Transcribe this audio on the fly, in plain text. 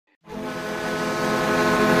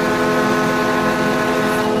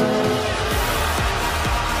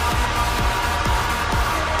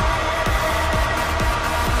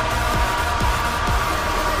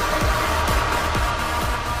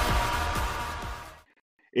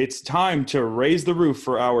It's time to raise the roof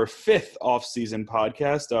for our fifth off-season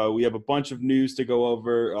podcast. We have a bunch of news to go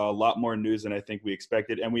over, a lot more news than I think we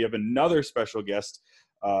expected, and we have another special guest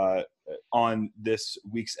on this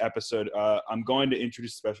week's episode. I'm going to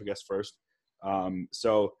introduce the special guest first.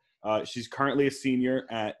 She's currently a senior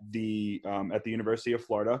at the University of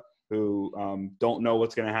Florida, who don't know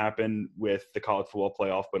what's going to happen with the college football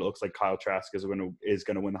playoff, but it looks like Kyle Trask is going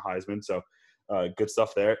to win the Heisman. So good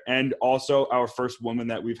stuff there. And also our first woman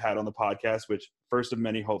that we've had on the podcast, which first of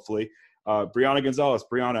many, hopefully, Briana Gonzalez.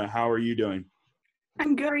 Briana, how are you doing?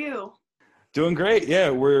 I'm good. How are you? Doing great. Yeah,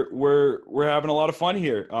 we're having a lot of fun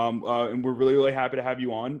here, and we're really happy to have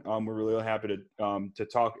you on. We're really happy to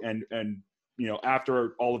talk and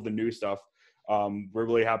after all of the new stuff, we're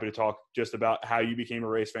really happy to talk just about how you became a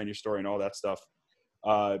Rays fan, your story, and all that stuff.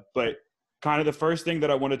 But kind of the first thing that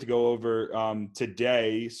I wanted to go over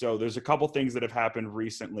today. So there's a couple things that have happened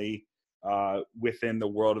recently within the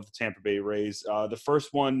world of the Tampa Bay Rays. The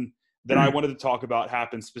first one that I wanted to talk about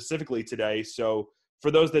happened specifically today. So for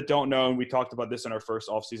those that don't know, and we talked about this in our first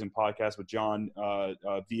offseason podcast with John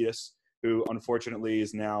Vitas, who unfortunately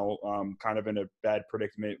is now kind of in a bad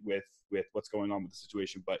predicament with what's going on with the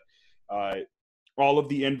situation. But all of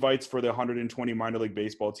the invites for the 120 minor league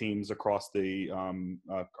baseball teams across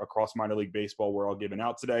minor league baseball were all given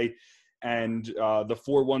out today. And the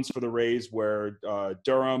 4 ones for the Rays were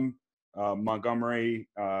Durham, Montgomery,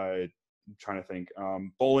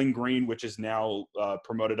 Bowling Green, which is now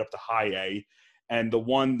promoted up to high A. And the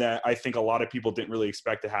one that I think a lot of people didn't really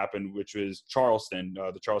expect to happen, which was Charleston,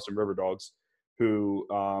 the Charleston River Dogs, who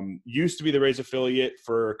used to be the Rays affiliate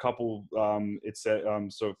for a couple.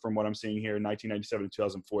 So from what I'm seeing here, in 1997 and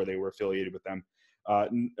 2004, they were affiliated with them.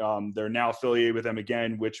 They're now affiliated with them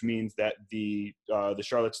again, which means that the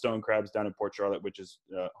Charlotte Stone Crabs down in Port Charlotte, which is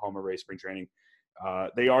home of Rays spring training,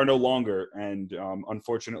 they are no longer. And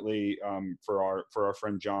unfortunately, for our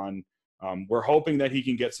friend John, we're hoping that he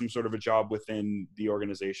can get some sort of a job within the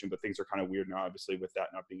organization, but things are kind of weird now, obviously, with that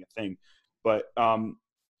not being a thing. But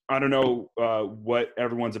I don't know what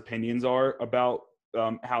everyone's opinions are about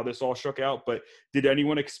how this all shook out, but did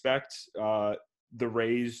anyone expect the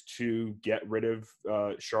Rays to get rid of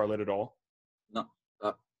Charlotte at all? No,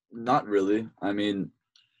 not really. I mean,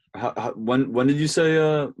 when did you say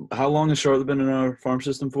how long has Charlotte been in our farm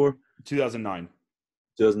system for? 2009.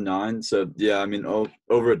 2009. So yeah, I mean,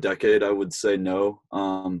 over a decade, I would say no.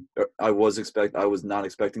 I was not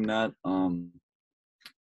expecting that.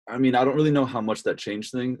 I mean, I don't really know how much that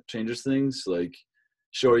changes things. Like,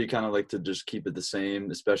 sure, you kind of like to just keep it the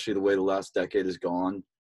same, especially the way the last decade has gone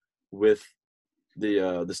with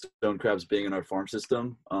the Stone Crabs being in our farm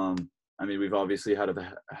system. I mean, we've obviously had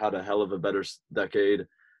a hell of a better decade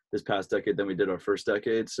this past decade than we did our first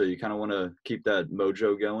decade. So you kind of want to keep that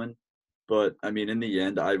mojo going. But I mean, in the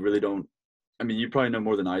end, I really don't. I mean, you probably know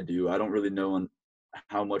more than I do. I don't really know on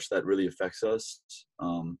how much that really affects us.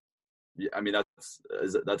 Yeah, I mean,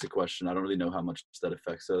 that's a question. I don't really know how much that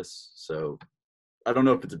affects us. So I don't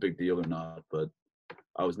know if it's a big deal or not, but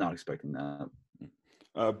I was not expecting that.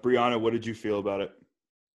 Briana, what did you feel about it?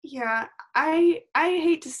 Yeah, I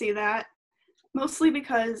hate to see that, mostly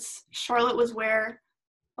because Charlotte was where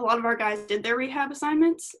a lot of our guys did their rehab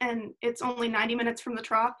assignments, and it's only 90 minutes from the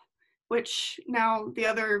Trop, which now the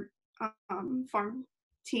other farm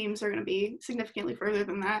teams are going to be significantly further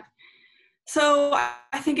than that. So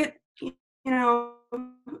I think it,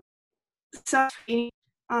 sucks.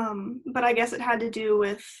 But I guess it had to do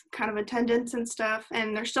with kind of attendance and stuff,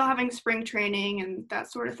 and they're still having spring training and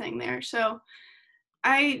that sort of thing there. So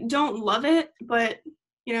I don't love it, but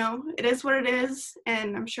it is what it is,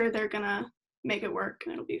 and I'm sure they're gonna make it work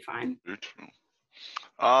and it'll be fine.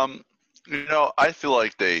 I feel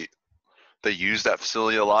like they use that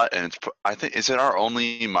facility a lot, and is it our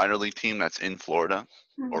only minor league team that's in Florida,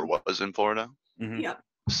 or was in Florida? Mm-hmm. Yep.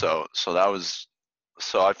 So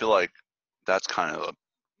I feel like that's kind of a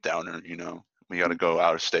downer. We got to go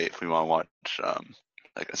out of state if we want to watch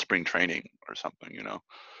like a spring training or something.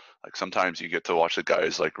 Like sometimes you get to watch the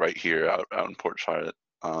guys like right here out in Port Charlotte.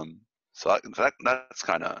 So that's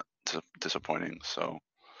kind of disappointing. So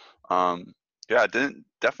yeah, I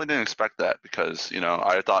definitely didn't expect that, because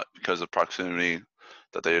I thought because of proximity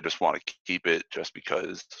that they just want to keep it just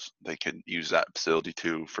because they can use that facility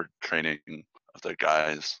too for training of their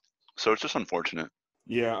guys. So it's just unfortunate.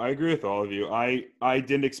 Yeah, I agree with all of you. I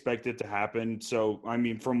didn't expect it to happen. So, I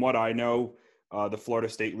mean, from what I know, the Florida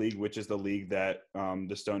State League, which is the league that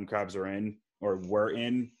the Stone Crabs are in or were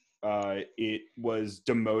in, it was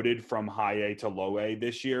demoted from high A to low A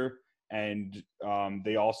this year. And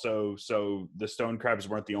they also, so the Stone Crabs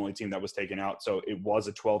weren't the only team that was taken out. So it was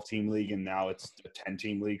a 12-team league, and now it's a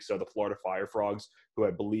 10-team league. So the Florida Fire Frogs, who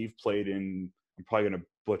I believe played in, I'm probably going to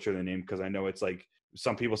butcher the name because I know it's like,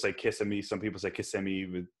 some people say Kissimmee, some people say Kissimmee,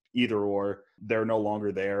 with either or. They're no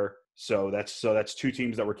longer there. So that's two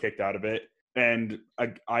teams that were kicked out of it. And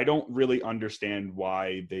I don't really understand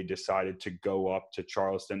why they decided to go up to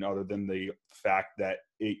Charleston, other than the fact that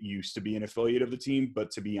it used to be an affiliate of the team.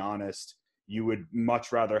 But to be honest, you would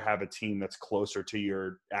much rather have a team that's closer to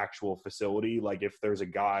your actual facility. Like if there's a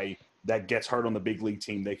guy that gets hurt on the big league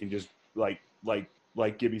team, they can just like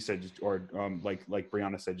Gibby said, or like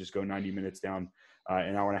Briana said, just go 90 minutes down,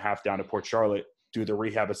 an hour and a half down to Port Charlotte, do the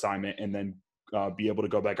rehab assignment, and then be able to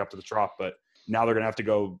go back up to the Trop. But now they're going to have to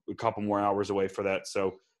go a couple more hours away for that.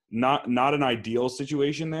 So not an ideal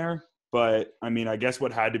situation there. But, I mean, I guess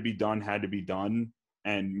what had to be done,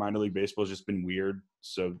 and minor league baseball has just been weird.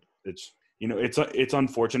 So it's, it's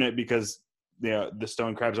unfortunate because the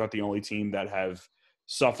Stone Crabs aren't the only team that have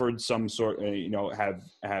suffered some sort,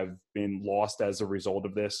 have been lost as a result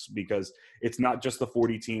of this, because it's not just the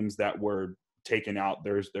 40 teams that were taken out.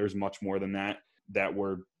 There's much more than that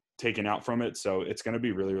were taken out from it. So it's going to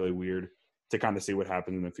be really, really weird to kind of see what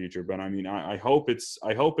happens in the future. But I mean, I hope it's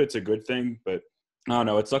a good thing, but I don't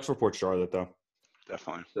know. It sucks for Port Charlotte though.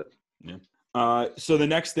 Definitely. Yeah. So the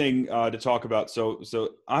next thing to talk about, so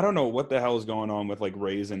I don't know what the hell is going on with like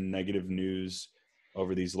Rays and negative news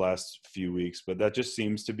over these last few weeks, but that just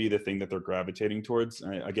seems to be the thing that they're gravitating towards.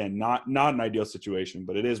 Again, not an ideal situation,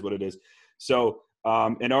 but it is what it is. So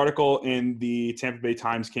an article in the Tampa Bay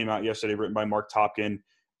Times came out yesterday, written by Mark Topkin,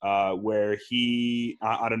 where he,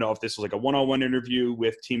 I don't know if this was like a one-on-one interview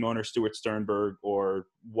with team owner Stuart Sternberg or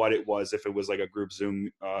what it was, if it was like a group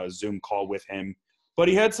Zoom call with him. But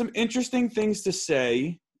he had some interesting things to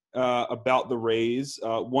say about the Rays,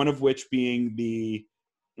 one of which being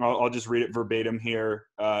I'll just read it verbatim here.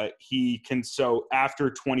 So after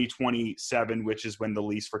 2027, which is when the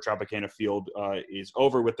lease for Tropicana Field is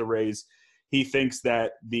over with the Rays, he thinks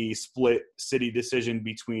that the split city decision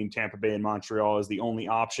between Tampa Bay and Montreal is the only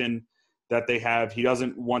option that they have. He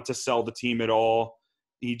doesn't want to sell the team at all.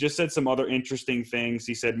 He just said some other interesting things.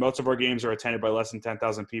 He said most of our games are attended by less than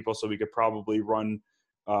 10,000 people, so we could probably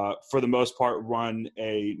for the most part, run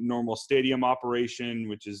a normal stadium operation,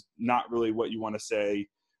 which is not really what you want to say,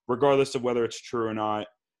 regardless of whether it's true or not.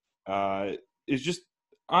 It's just,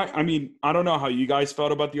 I mean, I don't know how you guys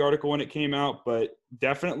felt about the article when it came out, but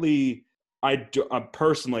definitely –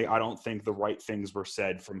 personally, I don't think the right things were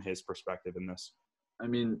said from his perspective in this. I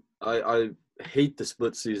mean, I hate the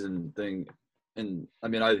split season thing, and I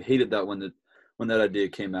mean, I hated that when that idea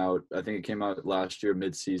came out. I think it came out last year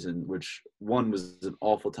mid-season, which was an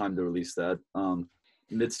awful time to release that.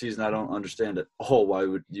 Mid-season, I don't understand at all why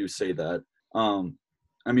would you say that.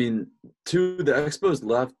 I mean, the Expos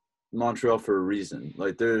left Montreal for a reason.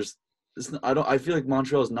 Like, I feel like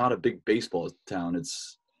Montreal is not a big baseball town.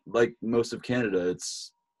 It's like most of Canada,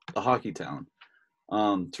 it's a hockey town.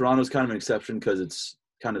 Toronto's kind of an exception because it's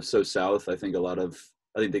kind of so south. I think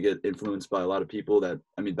they get influenced by a lot of people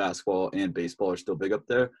basketball and baseball are still big up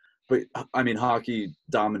there. But I mean, hockey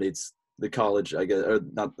dominates the college, I guess, or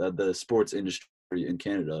not the sports industry in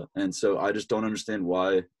Canada. And so I just don't understand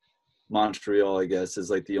why Montreal, I guess, is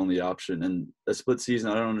like the only option. And a split season,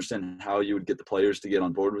 I don't understand how you would get the players to get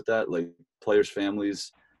on board with that. Like players'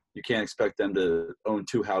 families, you can't expect them to own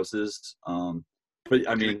two houses. But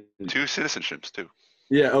I mean, two citizenships too.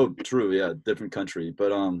 Yeah. Oh, true. Yeah. Different country.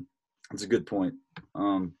 But it's a good point.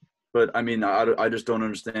 But I mean, I just don't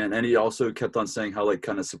understand. And he also kept on saying how like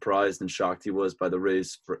kind of surprised and shocked he was by the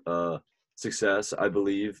Rays' success, I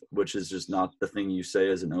believe, which is just not the thing you say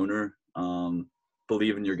as an owner.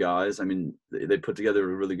 Believe in your guys. I mean, they put together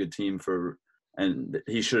a really good team and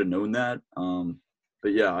he should have known that.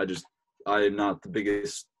 But yeah, I am not the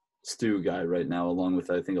biggest Stu guy right now, along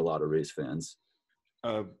with I think a lot of Rays fans.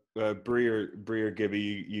 Bree or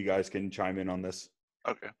Gibby, you guys can chime in on this.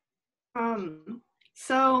 Okay.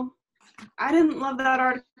 So I didn't love that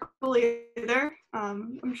article either.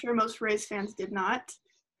 I'm sure most Rays fans did not.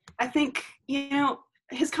 I think,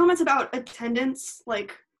 his comments about attendance,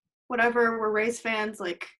 like whatever, we're Rays fans,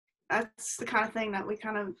 like that's the kind of thing that we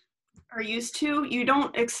kind of are used to. You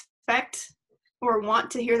don't expect or want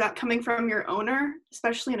to hear that coming from your owner,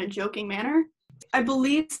 especially in a joking manner. I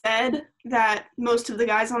believe said that most of the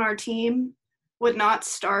guys on our team would not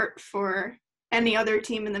start for any other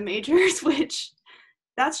team in the majors, which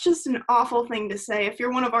that's just an awful thing to say. If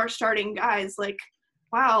you're one of our starting guys, like,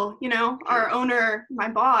 wow, our owner, my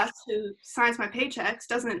boss who signs my paychecks,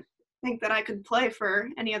 doesn't think that I could play for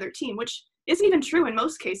any other team, which isn't even true in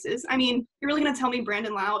most cases. I mean, you're really going to tell me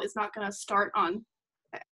Brandon Lau is not going to start on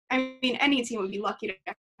 – I mean, any team would be lucky to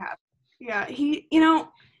have. Yeah,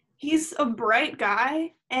 he's a bright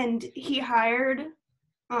guy, and he hired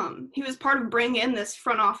he was part of bringing in this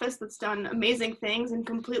front office that's done amazing things and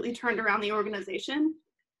completely turned around the organization.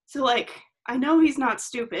 So, like, I know he's not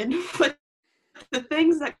stupid, but the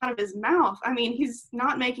things that come out of his mouth, I mean, he's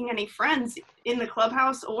not making any friends in the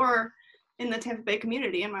clubhouse or in the Tampa Bay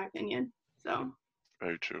community, in my opinion. So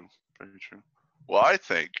Very true. Very true. Well, I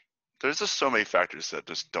think there's just so many factors that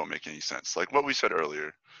just don't make any sense. Like what we said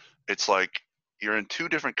earlier, it's like you're in two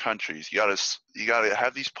different countries. You gotta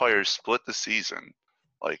have these players split the season,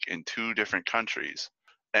 like in two different countries,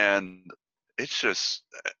 and it's just,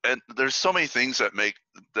 and there's so many things that make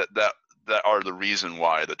that are the reason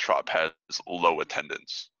why the Trop has low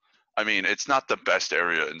attendance. I mean, it's not the best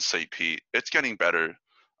area in St. Pete. It's getting better.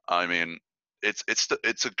 I mean, it's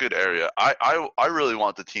a good area. I really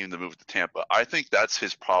want the team to move to Tampa. I think that's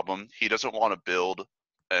his problem. He doesn't want to build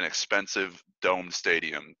an expensive domed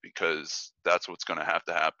stadium because that's what's going to have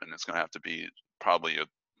to happen. It's going to have to be probably a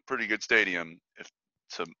pretty good stadium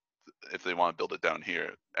if they want to build it down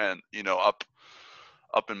here. And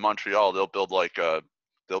up in Montreal, they'll build like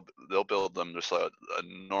they'll build them just a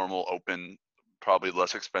normal open, probably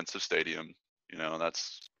less expensive stadium.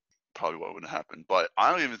 That's probably what would happen. But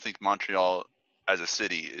I don't even think Montreal as a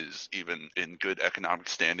city is even in good economic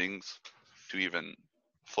standings to even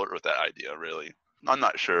flirt with that idea, really. I'm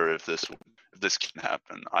not sure if this can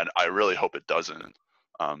happen. I really hope it doesn't.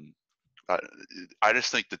 I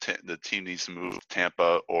just think the team needs to move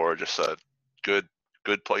Tampa or just a good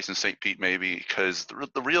place in St. Pete maybe, because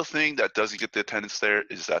the real thing that doesn't get the attendance there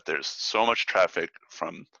is that there's so much traffic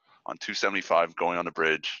on 275 going on the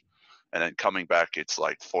bridge, and then coming back it's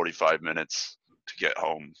like 45 minutes to get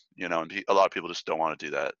home, and a lot of people just don't want to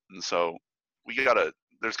do that. And so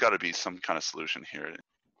there's got to be some kind of solution here.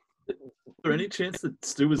 Is there any chance that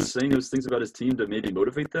Stu was saying those things about his team to maybe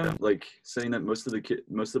motivate them? Like saying that most of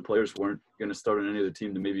the players weren't going to start on any other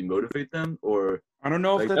team to maybe motivate them? Or I don't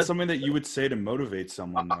know if that's something that you would say to motivate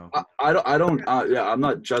someone, though. I don't. I'm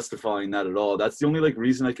not justifying that at all. That's the only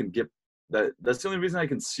reason I can get that. That's the only reason I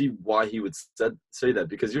can see why he would say that,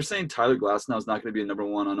 because you're saying Tyler Glasnow is not going to be a number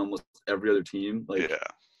one on almost every other team. Like, yeah.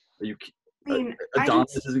 Are you? I mean,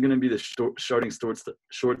 Adonis isn't going to be the starting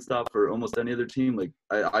shortstop for almost any other team. Like,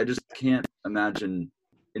 I just can't imagine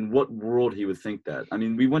in what world he would think that. I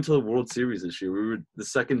mean, we went to the World Series this year. We were the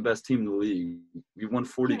second best team in the league. We won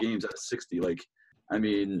 40 games out of 60. Like, I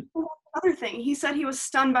mean. Other thing, he said he was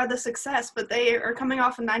stunned by the success, but they are coming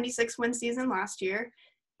off a 96 win season last year,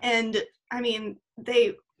 and I mean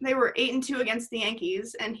they were 8-2 against the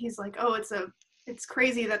Yankees, and he's like, oh, it's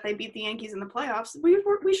crazy that they beat the Yankees in the playoffs. We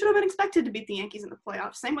should have been expected to beat the Yankees in the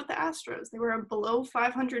playoffs. Same with the Astros. They were a below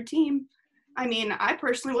 500 team. I mean, I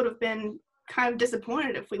personally would have been kind of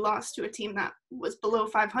disappointed if we lost to a team that was below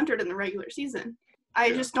 500 in the regular season.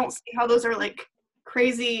 I just don't see how those are like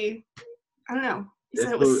crazy. I don't know. He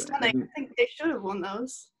said it was stunning. I think they should have won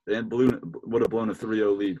those. They would have blown a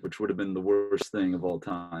 3-0 lead, which would have been the worst thing of all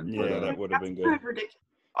time. Yeah, but, that would have been good. Kind of ridiculous.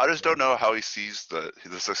 I just don't know how he sees the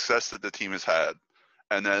success that the team has had,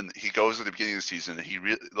 and then he goes at the beginning of the season. And he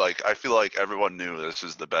I feel like everyone knew this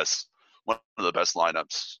is one of the best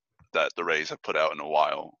lineups that the Rays have put out in a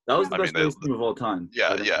while. That was the best Rays team of all time.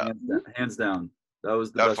 Yeah, like, yeah, hands down. That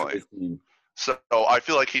was the Definitely. best Rays team. So I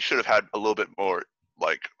feel like he should have had a little bit more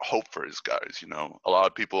hope for his guys. A lot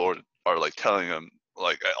of people are like telling him,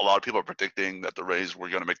 like a lot of people are predicting that the Rays were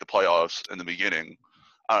going to make the playoffs in the beginning.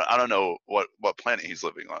 I don't know what planet he's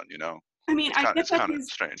living on, I mean, it's kind of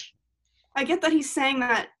strange. I get that he's saying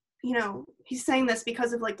that, he's saying this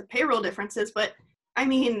because of like the payroll differences, but I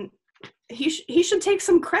mean, he should take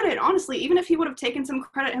some credit, honestly. Even if he would have taken some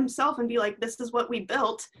credit himself and be like, this is what we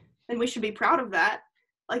built and we should be proud of that.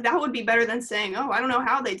 Like, that would be better than saying, oh, I don't know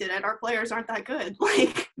how they did it. Our players aren't that good.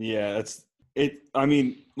 Like, yeah, it's it. I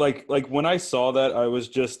mean, like when I saw that, I was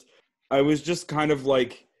just kind of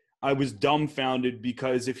like, I was dumbfounded,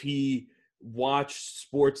 because if he watched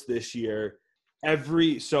sports this year,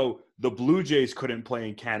 so the Blue Jays couldn't play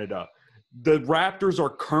in Canada. The Raptors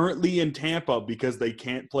are currently in Tampa because they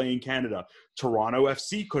can't play in Canada. Toronto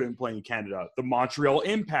FC couldn't play in Canada. The Montreal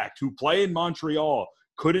Impact, who play in Montreal,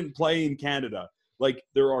 couldn't play in Canada. Like,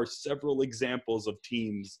 there are several examples of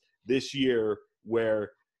teams this year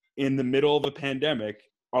where in the middle of a pandemic,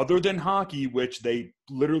 other than hockey, which they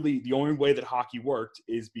literally, the only way that hockey worked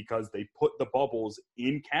is because they put the bubbles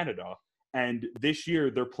in Canada. And this year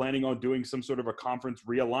they're planning on doing some sort of a conference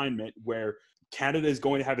realignment where Canada is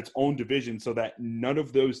going to have its own division so that none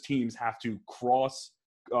of those teams have to cross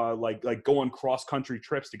go on cross country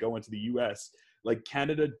trips to go into the U.S. Like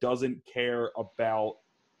Canada doesn't care about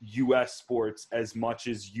U.S. sports as much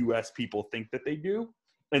as U.S. people think that they do.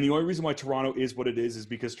 And the only reason why Toronto is what it is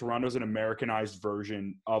because Toronto's an Americanized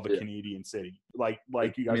version of a Canadian city. Like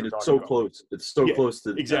you guys are talking it's so about. close. It's so close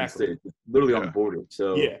to the United States. It's literally on the border.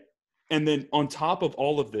 So yeah. And then on top of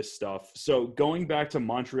all of this stuff, so going back to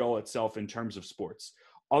Montreal itself in terms of sports,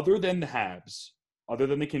 other than the Habs, other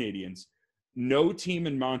than the Canadians, no team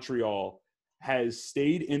in Montreal has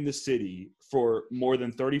stayed in the city for more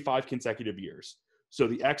than 35 consecutive years. So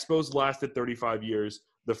the Expos lasted 35 years.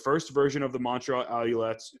 The first version of the Montreal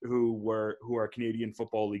Alouettes, who are a Canadian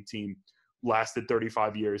Football League team, lasted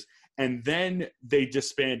 35 years. And then they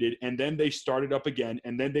disbanded, and then they started up again,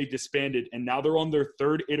 and then they disbanded, and now they're on their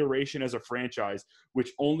third iteration as a franchise,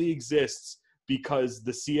 which only exists because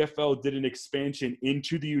the CFL did an expansion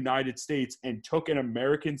into the United States and took an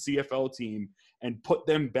American CFL team and put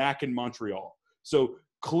them back in Montreal. So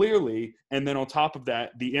clearly, and then on top of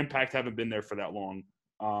that, the Impact haven't been there for that long.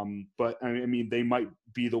 But I mean, they might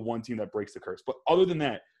be the one team that breaks the curse. But other than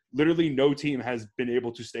that, literally no team has been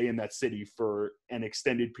able to stay in that city for an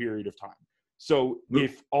extended period of time. So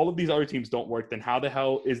if all of these other teams don't work, then how the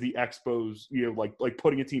hell is the Expos, like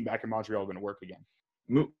putting a team back in Montreal going to work again?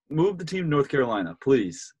 Move the team to North Carolina,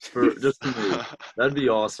 please. For just to me, that'd be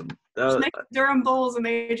awesome. Just make Durham Bulls a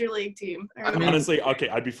major league team. I mean, honestly, okay,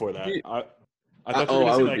 I'd be for that. I thought you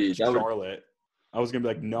were going to say Charlotte. I was going to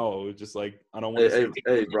be like, no, just like I don't want to.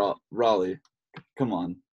 Hey, Raleigh, come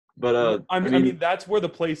on. But I mean, that's where the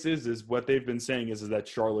place is what they've been saying is that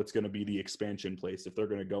Charlotte's going to be the expansion place if they're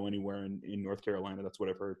going to go anywhere in North Carolina. That's what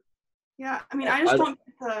I've heard. Yeah, I mean, I just don't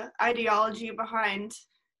get the ideology behind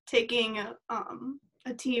taking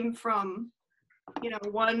a team from,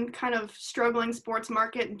 one kind of struggling sports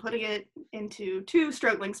market and putting it into two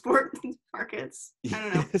struggling sports markets. I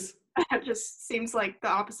don't know. Yes. That just seems like the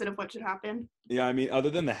opposite of what should happen. Yeah, I mean, other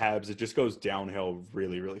than the Habs, it just goes downhill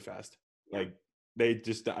really, really fast. Like they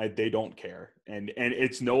don't care, and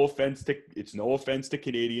it's no offense to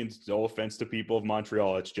Canadians, it's no offense to people of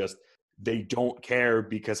Montreal. It's just they don't care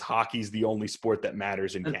because hockey's the only sport that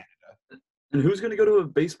matters in Canada. And who's going to go to a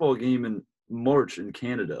baseball game in March in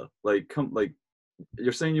Canada?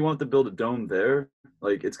 You're saying you want to build a dome there?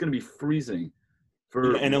 Like it's going to be freezing.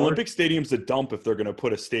 And Olympic Stadium's a dump if they're going to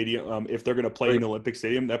put a stadium. If they're going to play in Olympic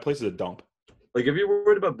Stadium, that place is a dump. Like if you're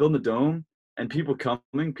worried about building a dome and people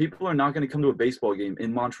coming, people are not going to come to a baseball game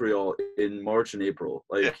in Montreal in March and April.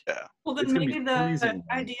 Like, yeah. Well, then maybe the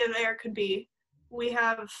idea there could be we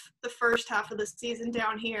have the first half of the season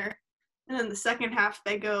down here, and then the second half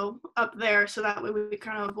they go up there, so that way we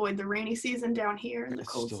kind of avoid the rainy season down here and the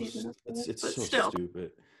cold season. It's so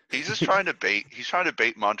stupid. He's just trying to bait. He's trying to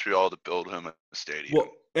bait Montreal to build him a stadium.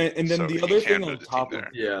 Well, and then the other thing on top of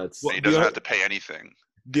he doesn't have to pay anything.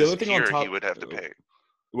 The other thing on top, he would have to pay.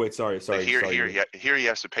 Wait, sorry. Here he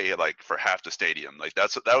has to pay like for half the stadium. Like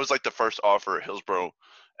that was like the first offer Hillsborough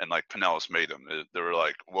and like Pinellas made him. They were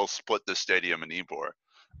like, we'll split this stadium in Ybor,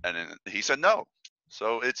 and then he said no.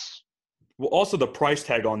 So it's. Well, also the price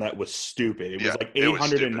tag on that was stupid. It was like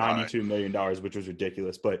 $892 million, which was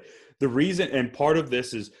ridiculous. But the reason, and part of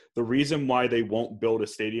this is the reason why they won't build a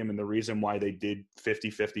stadium and the reason why they did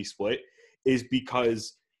 50-50 split is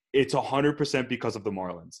because it's 100% because of the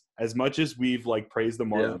Marlins. As much as we've like praised the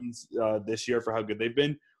Marlins this year for how good they've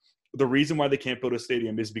been, the reason why they can't build a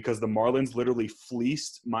stadium is because the Marlins literally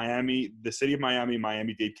fleeced Miami, the city of Miami,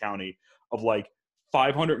 Miami-Dade County, of like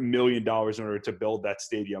 $500 million in order to build that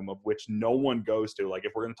stadium, of which no one goes to. Like,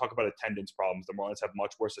 if we're going to talk about attendance problems, the Marlins have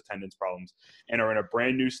much worse attendance problems and are in a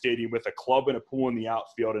brand new stadium with a club and a pool in the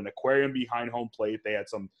outfield, an aquarium behind home plate. They had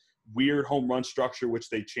some weird home run structure, which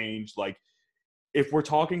they changed. Like, if we're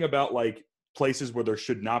talking about like places where there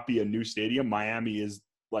should not be a new stadium, Miami is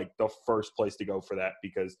like the first place to go for that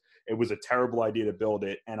because it was a terrible idea to build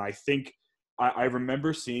it. And I think I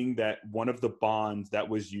remember seeing that one of the bonds that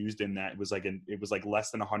was used in that was it was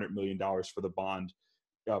less than $100 million for the bond,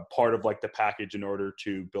 part of like the package in order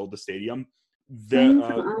to build the stadium.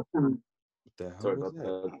 What the hell Sorry was about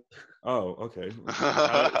that? that. Oh, okay.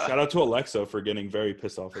 Shout out to Alexa for getting very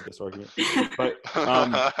pissed off at this argument. But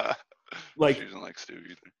like, she doesn't like Stu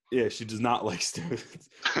either. Yeah, she does not like Stu.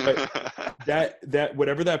 But that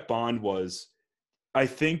whatever that bond was, I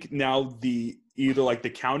think now either like the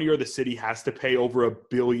county or the city has to pay over $1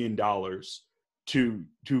 billion to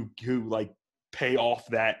like pay off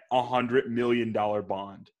that $100 million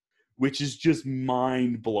bond, which is just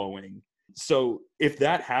mind blowing. So if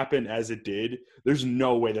that happened as it did, there's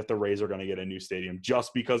no way that the Rays are going to get a new stadium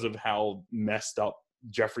just because of how messed up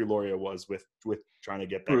Jeffrey Loria was with trying to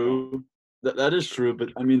get that going. That is true, but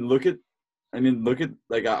I mean, look at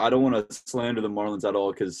like I don't want to slander the Marlins at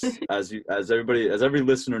all because as every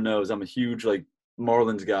listener knows, I'm a huge like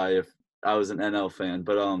Marlins guy if I was an NL fan.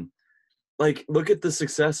 But like look at the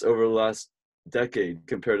success over the last decade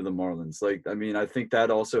compared to the Marlins. Like I mean, I think that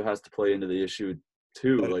also has to play into the issue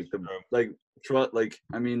too. Like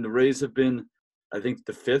I mean, the Rays have been, I think,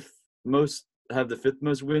 the fifth most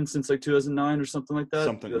wins since like 2009 or something like that.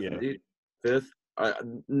 Something, yeah. Fifth.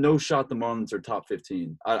 No shot the Marlins are top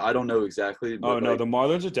 15. I don't know exactly. But No, the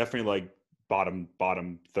Marlins are definitely like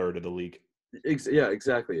bottom third of the league. Yeah,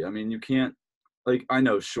 exactly. I mean, you can't, like, I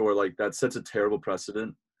know, sure, like that sets a terrible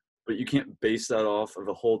precedent, but you can't base that off of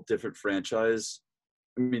a whole different franchise.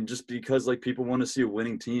 I mean, just because like people want to see a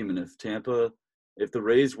winning team, and if the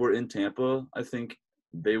Rays were in Tampa, I think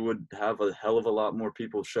they would have a hell of a lot more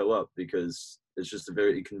people show up because it's just a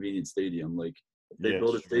very inconvenient stadium. Like, if they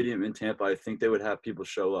build a stadium in Tampa, I think they would have people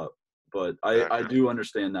show up. But I do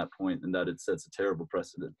understand that point and that it sets a terrible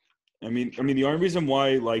precedent. I mean, the only reason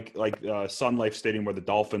why like Sun Life Stadium where the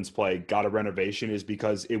Dolphins play got a renovation is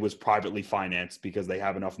because it was privately financed because they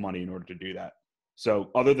have enough money in order to do that.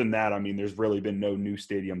 So other than that, I mean, there's really been no new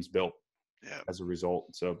stadiums built as a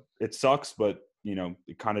result. So it sucks, but you know,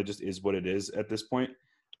 it kind of just is what it is at this point.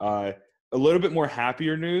 A little bit more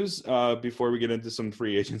happier news before we get into some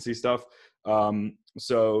free agency stuff.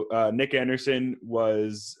 So Nick Anderson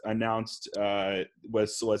was announced,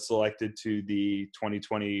 was selected to the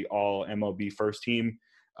 2020 All MLB First Team.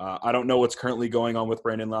 I don't know what's currently going on with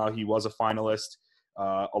Brandon Lau. He was a finalist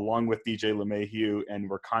along with DJ LeMahieu, and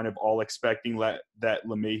we're kind of all expecting that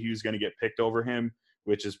LeMahieu is going to get picked over him,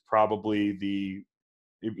 which is probably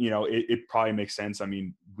it probably makes sense. I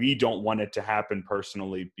mean, we don't want it to happen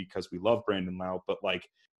personally because we love Brandon Lau, but like,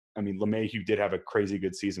 I mean, LeMahieu did have a crazy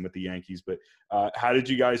good season with the Yankees, but how did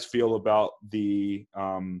you guys feel about the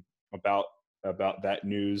about that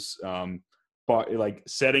news? But like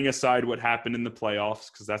setting aside what happened in the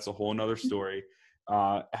playoffs, because that's a whole nother story.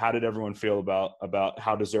 How did everyone feel about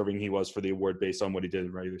how deserving he was for the award based on what he did in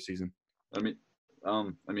the regular season? I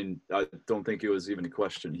mean, I don't think it was even a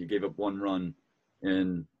question. He gave up one run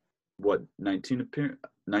in 19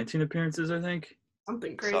 appearances, I think.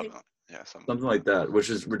 Something crazy. Something like that,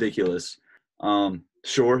 which is ridiculous.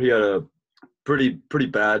 Sure, he had a pretty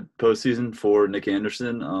bad postseason for Nick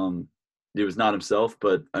Anderson. He was not himself,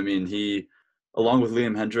 but I mean, he, along with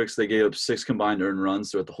Liam Hendricks, they gave up 6 combined earned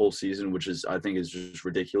runs throughout the whole season, which I think is just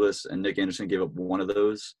ridiculous. And Nick Anderson gave up one of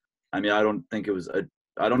those. I mean, I don't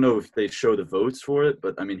know if they show the votes for it,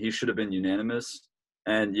 but I mean, he should have been unanimous.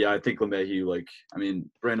 And yeah, I think LeMahieu, like, I mean,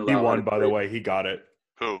 Brandon Lau. He won, by the way. He got it.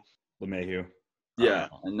 Who? LeMahieu. Yeah,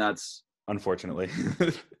 and that's unfortunately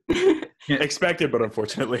expected, but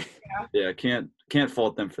unfortunately. Yeah, can't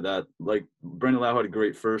fault them for that. Like, Brandon Lau had a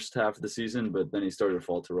great first half of the season, but then he started to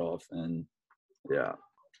falter off, and yeah.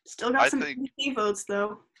 Still got some PC votes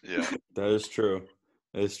though. Yeah, that is true.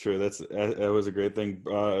 That was a great thing.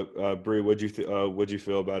 Bree, what'd you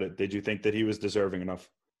feel about it? Did you think that he was deserving enough?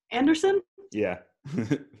 Anderson? Yeah.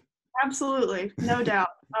 Absolutely, no doubt.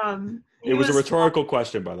 It was a rhetorical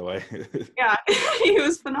question, by the way. Yeah, he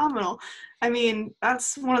was phenomenal. I mean,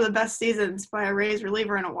 that's one of the best seasons by a Rays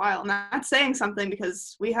reliever in a while. And that's saying something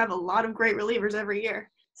because we have a lot of great relievers every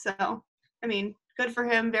year. So, I mean, good for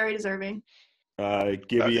him, very deserving.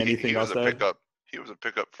 Gibby, anything else there? He was a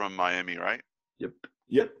pickup from Miami, right?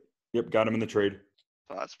 Yep. Got him in the trade.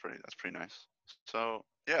 So that's pretty nice. So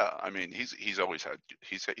yeah, I mean, he's always had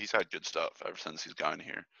good stuff ever since he's gotten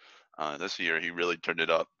here. This year he really turned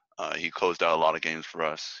it up. He closed out a lot of games for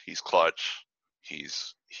us. He's clutch.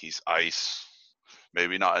 He's ice.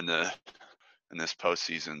 Maybe not in this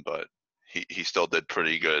postseason, but he still did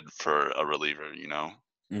pretty good for a reliever, you know.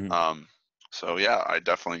 Mm-hmm. So yeah, I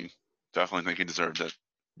definitely think he deserved it.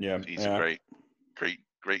 Yeah, he's a great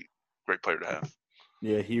player to have.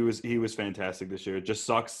 Yeah, he was fantastic this year. It just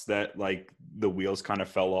sucks that like the wheels kind of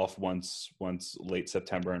fell off once late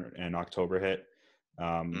September and October hit.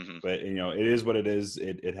 But you know, it is what it is.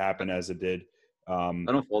 It happened as it did. I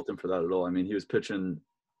don't fault him for that at all. I mean, he was pitching.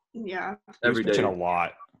 Yeah, every day. Pitching a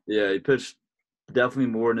lot. Yeah, he pitched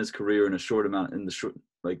definitely more in his career in the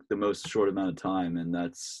most short amount of time, and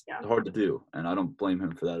that's hard to do. And I don't blame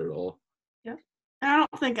him for that at all. Yeah, and I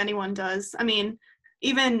don't think anyone does. I mean,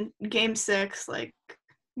 even Game 6, like,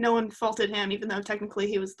 no one faulted him, even though technically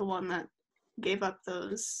he was the one that gave up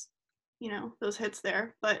those hits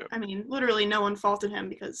there. But, I mean, literally no one faulted him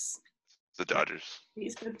because the Dodgers.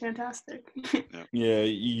 He's been fantastic. Yeah,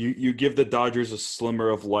 you give the Dodgers a slimmer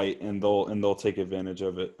of light, and they'll take advantage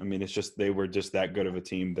of it. I mean, it's just they were just that good of a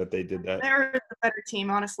team that they did that. They're the better team,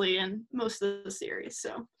 honestly, in most of the series.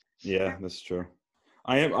 So Yeah, that's true.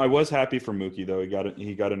 I was happy for Mookie though.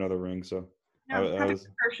 He got another ring, so Yeah, I happy was.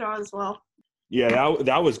 for Kershaw as well. Yeah,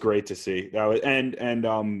 that was great to see. That was,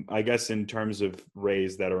 and I guess in terms of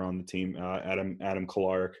Rays that are on the team, Adam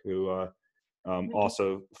Kolarek, who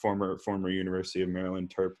also former University of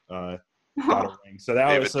Maryland Terp, got a ring. So that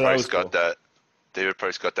David was Price cool. got that. David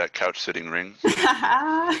Price got that couch sitting ring.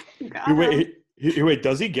 Got him. Wait,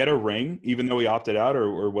 does he get a ring even though he opted out,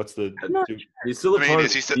 or what's the? He's still a I mean, part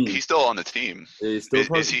is of he the team. he's still on the team? Yeah, he's still a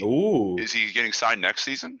part Is of the he Ooh, is he getting signed next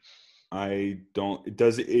season? I don't.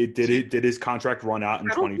 Did his contract run out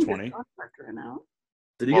in I don't think his 2020? contract ran out.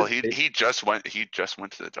 Did he Well, get paid? he just went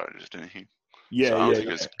to the Dodgers, didn't he? Yeah, So I don't yeah. think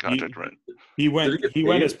his contract ran. He went. Did he get He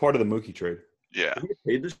went paid? as part of the Mookie trade. Yeah. Did he get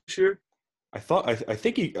paid this year? I thought. I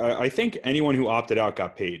think I think anyone who opted out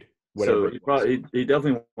got paid. So Whatever. he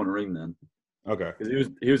definitely won a ring then, Okay. because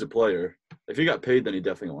he was a player. If he got paid, then he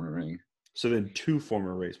definitely won a ring. So then 2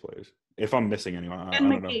 former Rays players. If I'm missing anyone, I And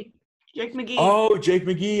don't know. McGee. Jake McGee. Oh, Jake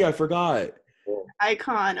McGee. I forgot.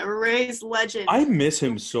 Icon, a Rays legend. I miss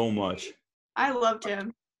him so much. I loved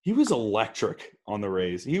him. He was electric on the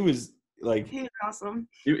Rays. He was like, He's awesome.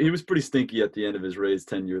 He was pretty stinky at the end of his Rays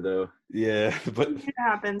tenure, though. yeah, but It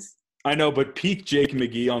happens. I know, but peak Jake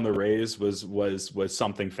McGee on the Rays was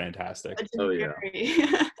something fantastic. Legendary.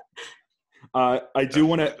 I do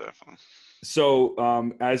want to. Definitely.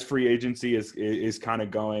 So as free agency is kind of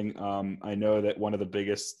going, I know that one of the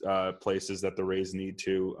biggest places that the Rays need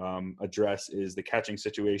to address is the catching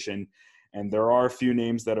situation. And there are a few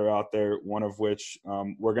names that are out there, one of which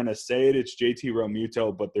we're going to say it's JT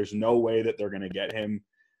Realmuto, but there's no way that they're going to get him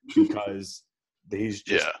because he's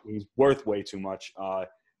worth way too much.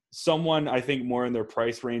 Someone I think more in their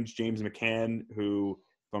price range, James McCann, who,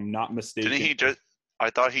 if I'm not mistaken. Didn't he just – I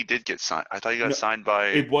thought he did get signed. I thought he got signed by –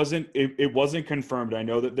 It wasn't confirmed. I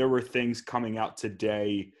know that there were things coming out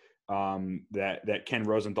today that Ken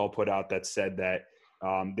Rosenthal put out that said that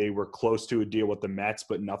they were close to a deal with the Mets,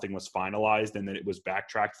 but nothing was finalized, and then it was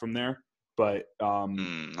backtracked from there. But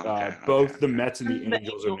both the Mets and the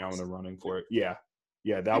Angels are now in the running for it. Yeah,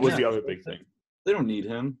 that was the other big thing. They don't need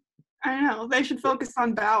him. I know. They should focus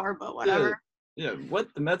on Bauer, but whatever. Yeah, what?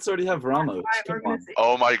 The Mets already have Ramos. Come on.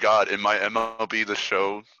 Oh, my God. In my MLB The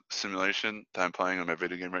Show simulation that I'm playing on my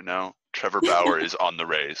video game right now, Trevor Bauer is on the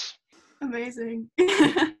Rays. Amazing.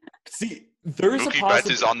 See, there's Mookie a Betts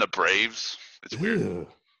is on the Braves. It's weird.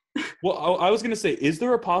 Well, I was going to say, is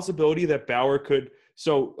there a possibility that Bauer could –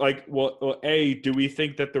 so, like, well, A, do we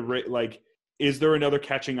think that is there another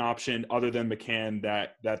catching option other than McCann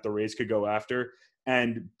that the Rays could go after?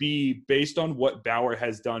 And B, based on what Bauer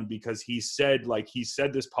has done, because he said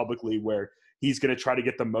this publicly where he's going to try to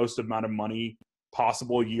get the most amount of money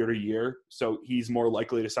possible year to year. So he's more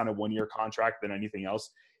likely to sign a 1-year contract than anything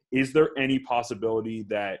else. Is there any possibility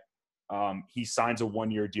that he signs a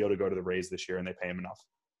 1-year deal to go to the Rays this year and they pay him enough?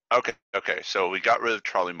 Okay. So we got rid of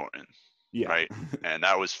Charlie Morton, yeah, right? And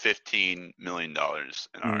that was $15 million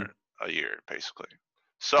a year, basically.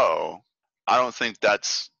 So I don't think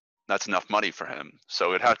that's enough money for him.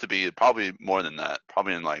 So it'd have to be probably more than that,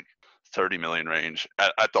 probably in like 30 million range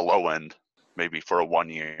at the low end, maybe for a 1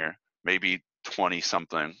 year, maybe 20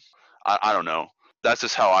 something. I don't know. That's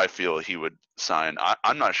just how I feel he would sign.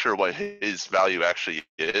 I'm not sure what his value actually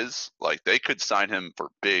is. Like they could sign him for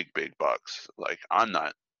big bucks. Like I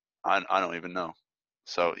don't even know.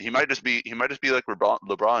 So he might just be like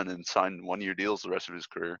LeBron and sign 1-year deals the rest of his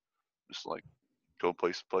career. Just like go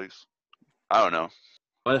place to place. I don't know.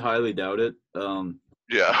 I highly doubt it.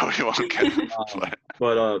 Yeah, we won't get him.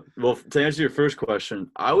 But well, to answer your first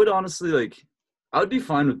question, I would honestly I would be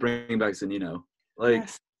fine with bringing back Zunino.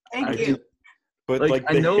 Yes. Thank you. But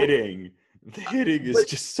the hitting is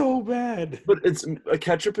just so bad. But it's a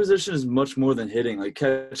catcher position is much more than hitting. Like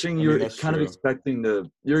catching, you're kind of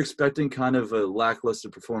expecting kind of a lackluster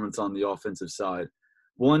performance on the offensive side.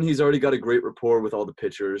 One, he's already got a great rapport with all the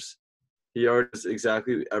pitchers. He already does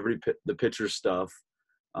exactly the pitcher stuff.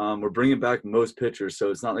 We're bringing back most pitchers, so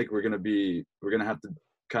it's not like we're gonna have to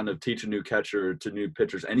kind of teach a new catcher to new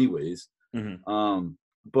pitchers anyways. Mm-hmm.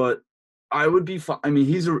 But I would be fine. I mean,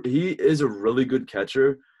 he is a really good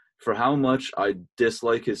catcher for how much I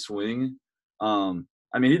dislike his swing. I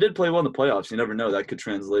mean, he did play well in the playoffs. You never know, that could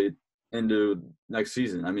translate into next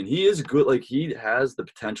season. I mean, he is good. Like he has the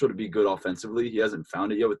potential to be good offensively. He hasn't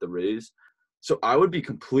found it yet with the Rays. So I would be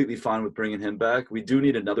completely fine with bringing him back. We do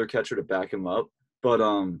need another catcher to back him up. But,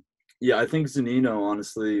 yeah, I think Zunino,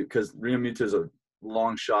 honestly, because Realmuto is a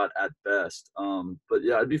long shot at best. But,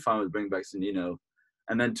 yeah, I'd be fine with bringing back Zunino.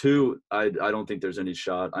 And then, 2, I don't think there's any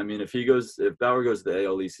shot. I mean, if Bauer goes to the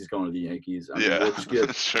AL East, he's going to the Yankees. I mean, yeah,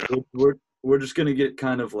 that's true. we're just gonna get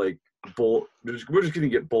kind of like we're just gonna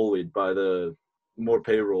get bullied by the more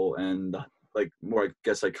payroll and like more, I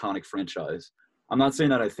guess, iconic franchise. I'm not saying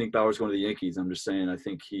that I think Bauer's going to the Yankees. I'm just saying I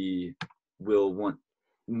think he will want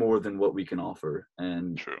more than what we can offer,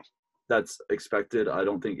 and True. that's expected. I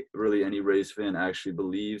don't think really any Rays fan actually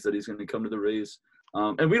believes that he's going to come to the Rays,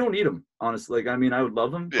 and we don't need him, honestly. Like, I mean, I would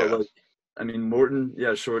love him, Yeah. but like, I mean, Morton,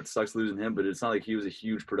 yeah, sure, it sucks losing him, but it's not like he was a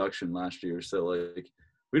huge production last year. So like,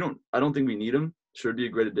 I don't think we need him. Sure, be a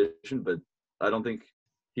great addition, but I don't think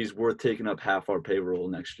he's worth taking up half our payroll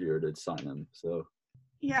next year to sign him. So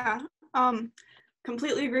Yeah,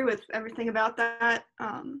 completely agree with everything about that.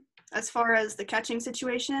 As far as the catching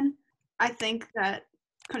situation, I think that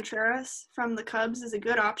Contreras from the Cubs is a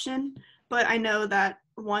good option, but I know that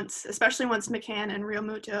especially once McCann and Real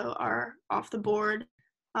Muto are off the board,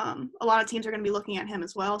 a lot of teams are going to be looking at him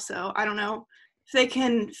as well. So I don't know if they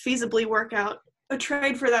can feasibly work out a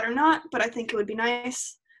trade for that or not, but I think it would be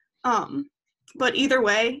nice. But either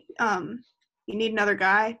way, you need another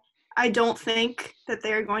guy. I don't think that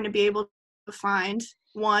they're going to be able to find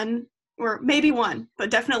one, or maybe one, but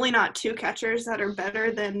definitely not two catchers that are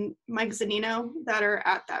better than Mike Zunino that are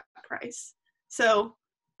at that price. So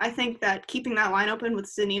I think that keeping that line open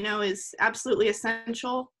with Zunino is absolutely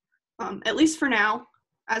essential, at least for now,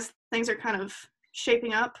 as things are kind of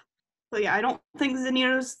shaping up. But yeah, I don't think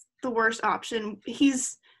Zunino's the worst option.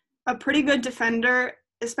 He's a pretty good defender,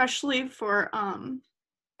 especially for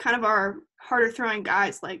kind of our harder throwing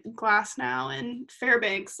guys like Glasnow and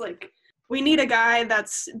Fairbanks. Like, we need a guy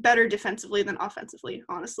that's better defensively than offensively,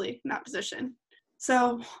 honestly, in that position.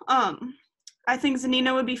 So I think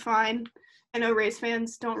Zunino would be fine. I know Rays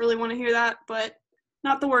fans don't really want to hear that, but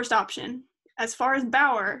not the worst option. As far as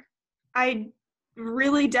Bauer, I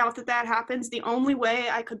really doubt that happens. The only way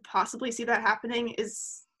I could possibly see that happening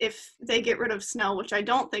is if they get rid of Snell, which I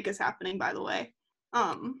don't think is happening, by the way.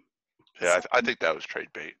 Yeah, I think that was trade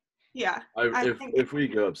bait. Yeah. If we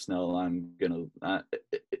give up Snell, I'm gonna.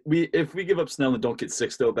 If we give up Snell and don't get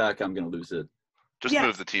Sixto back, I'm gonna lose it. Just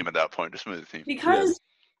move the team at that point. Just move the team. Because,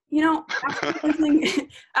 you know,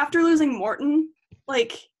 after losing Morton,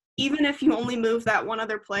 like, even if you only move that one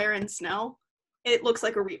other player in Snell, it looks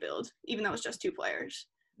like a rebuild, even though it's just two players.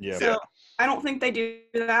 Yeah. So I don't think they do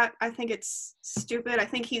that. I think it's stupid. I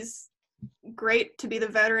think he's great to be the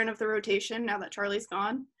veteran of the rotation now that Charlie's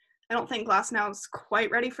gone. I don't think Glasnow's quite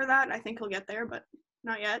ready for that. I think he'll get there, but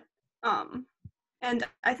not yet. And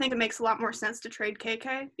I think it makes a lot more sense to trade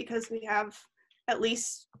KK because we have at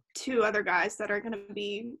least two other guys that are going to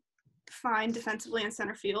be fine defensively in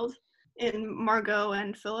center field in Margot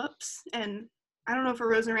and Phillips. And I don't know if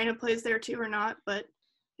Rosarena plays there too or not, but,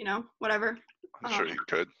 you know, whatever. I'm sure he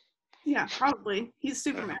could. Yeah, probably. He's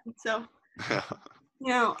Superman. So, you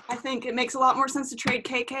know, I think it makes a lot more sense to trade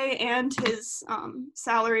KK, and his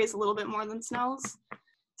salary is a little bit more than Snell's.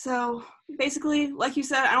 So basically, like you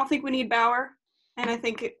said, I don't think we need Bauer, and I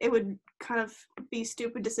think it would kind of be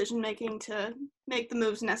stupid decision-making to make the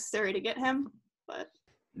moves necessary to get him. But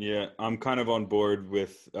yeah, I'm kind of on board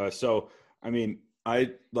with so, I mean, I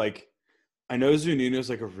know Zunino's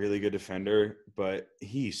like a really good defender, but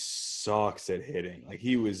he sucks at hitting. Like,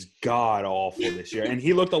 he was god awful this year, and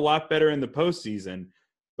he looked a lot better in the postseason,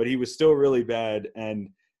 but he was still really bad. And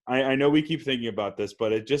I know we keep thinking about this,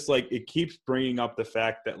 but it just like it keeps bringing up the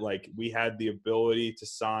fact that like we had the ability to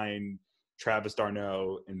sign Travis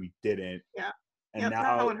d'Arnaud and we didn't. Yeah. And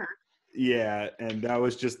now that one hurt. Yeah, and that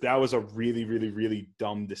was a really, really, really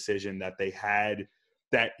dumb decision that they had.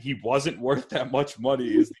 That he wasn't worth that much money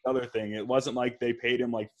is the other thing. It wasn't like they paid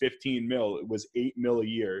him like $15 million. It was $8 million a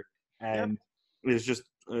year. And it was just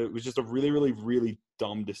a really, really, really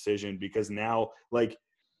dumb decision because now like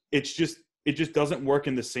it just doesn't work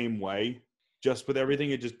in the same way. Just with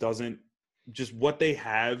everything, it just doesn't. Just what they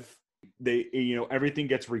have, everything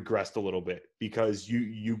gets regressed a little bit because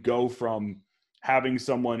you go from having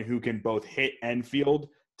someone who can both hit and field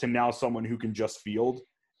to now someone who can just field.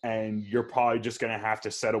 And you're probably just going to have to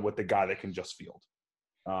settle with the guy that can just field.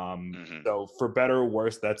 So for better or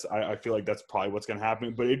worse, I feel like that's probably what's going to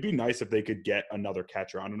happen. But it'd be nice if they could get another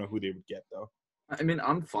catcher. I don't know who they would get, though. I mean,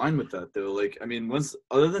 I'm fine with that, though. Like, I mean,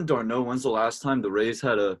 other than d'Arnaud, when's the last time the Rays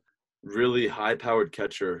had a really high-powered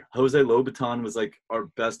catcher? Jose Lobaton was, like, our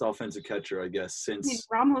best offensive catcher, I guess, since – I mean,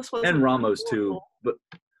 Ramos was – and Ramos, too. But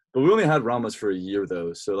we only had Ramos for a year,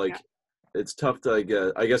 though. So, like, it's tough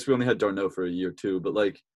to, I guess we only had d'Arnaud for a year, too. But,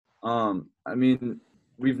 like, I mean,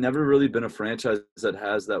 we've never really been a franchise that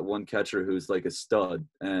has that one catcher who's like a stud,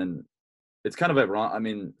 and it's kind of ironic. I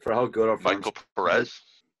mean, for how good our Michael Perez.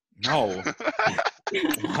 No,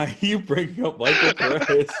 why are you bringing up Michael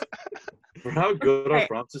Perez? For how good our Hey,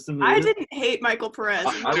 farm system I is. didn't hate Michael Perez.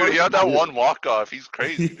 Dude, he had that one walk-off. He's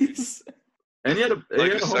crazy. And he had a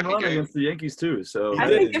Like his home second run game. against the Yankees too. So I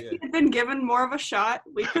did, think if he had been given more of a shot,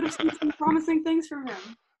 we could have seen some promising things from him.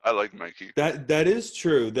 I like Mikey. That is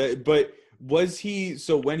true. But was he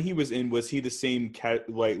when he was in? Was he the same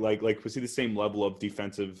was he the same level of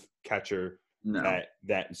defensive catcher no.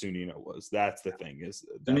 that Zunino was? That's the thing. That's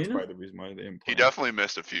Zunino? probably the reason why they didn't play He him. definitely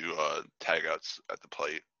missed a few tag outs at the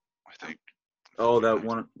plate, I think. Oh, that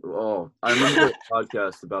one. Oh, I remember the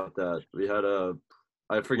podcast about that. We had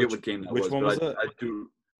I forget what game that was. Which one was but that?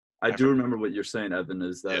 I do remember what you're saying, Evan.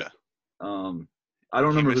 Is that? Yeah. I don't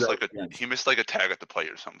remember missed who that was. he missed like a tag at the plate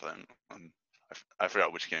or something. I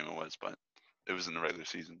forgot which game it was, but it was in the regular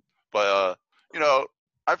season. But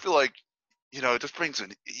I feel like it just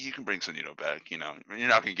you can bring Zunino back. You're not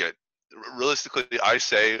gonna get realistically. I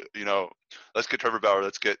say let's get Trevor Bauer,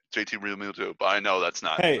 let's get JT Realmuto, but I know that's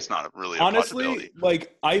not really a honestly, possibility.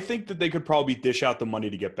 I think that they could probably dish out the money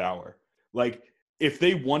to get Bauer. If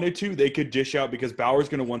they wanted to, they could dish out because Bauer's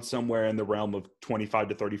going to want somewhere in the realm of 25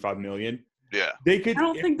 to 35 million. Yeah. They could. I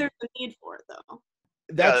don't think there's a need for it though.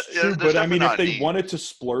 That's true, but I mean, if they need. wanted to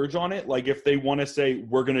splurge on it, if they want to say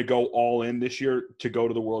we're going to go all in this year to go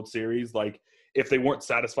to the World Series, if they weren't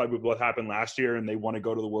satisfied with what happened last year and they want to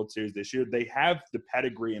go to the World Series this year, they have the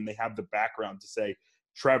pedigree and they have the background to say,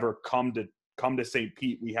 Trevor, come to St.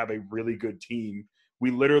 Pete. We have a really good team. We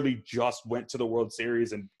literally just went to the World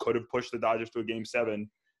Series and could have pushed the Dodgers to a Game 7.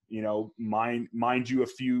 Mind you, a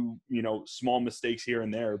few small mistakes here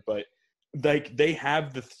and there, but they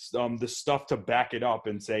have the stuff to back it up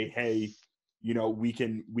and say, hey, we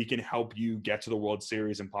can help you get to the World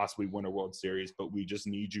Series and possibly win a World Series, but we just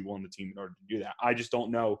need you on the team in order to do that. I just don't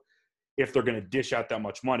know if they're going to dish out that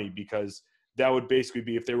much money because that would basically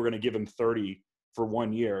be if they were going to give him 30 for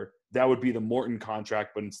 1 year, that would be the Morton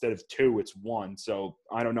contract, but instead of 2, it's 1. So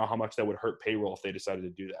I don't know how much that would hurt payroll if they decided to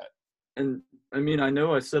do that. And I mean, I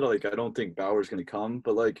know I said I don't think Bauer's going to come,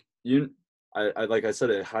 but I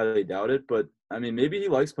said, I highly doubt it. But I mean, maybe he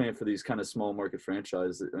likes playing for these kind of small market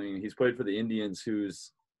franchises. I mean, he's played for the Indians,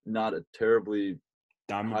 who's not a terribly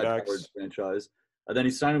high-powered franchise, and then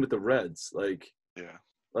he signed with the Reds.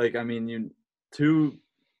 I mean, two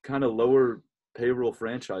kind of lower payroll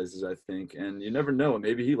franchises, I think, and you never know.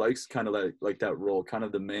 Maybe he likes kind of like that role, kind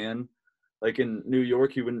of the man. Like in New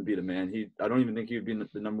York, he wouldn't be the man. I don't even think he would be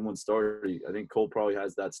the number one starter. I think Cole probably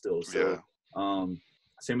has that still. So,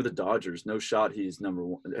 same with the Dodgers. No shot he's number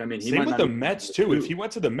one. I mean, same with the Mets too. If he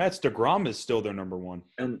went to the Mets, DeGrom is still their number one.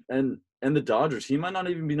 And the Dodgers, he might not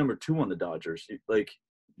even be number 2 on the Dodgers.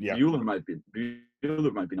 Buehler might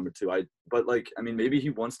be number 2. But maybe he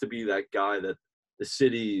wants to be that guy that the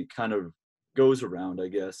city kind of goes around, I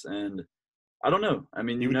guess. And I don't know. I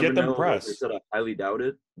mean, you would never get them know. press. Like I said, I highly doubt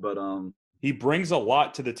it. But he brings a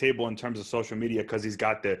lot to the table in terms of social media because he's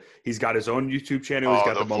got his own YouTube channel. He's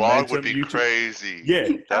got the momentum. Vlog would be YouTube. crazy. Yeah,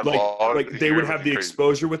 they would have the crazy.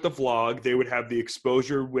 exposure with the vlog. They would have the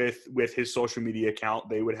exposure with his social media account.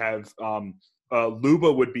 They would have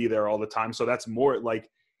Luba would be there all the time. So that's more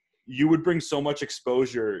you would bring so much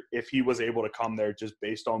exposure if he was able to come there just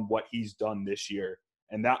based on what he's done this year.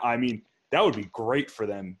 And that would be great for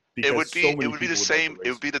them. It would be the same.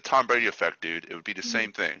 It would be the Tom Brady effect, dude. It would be the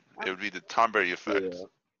same thing. It would be the Tom Brady effect. Yeah.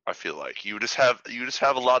 I feel like you just have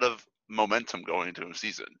a lot of momentum going into a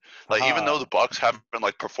season. Even though the Bucks haven't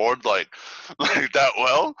performed like that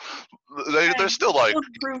well, they're still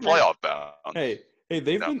playoff bound. Hey,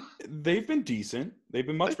 they've been decent. They've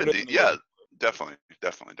been much better. Definitely.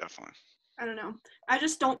 I don't know. I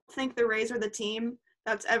just don't think the Rays are the team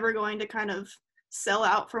that's ever going to kind of sell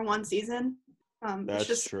out for one season. That's it's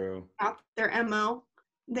just true. Not their MO.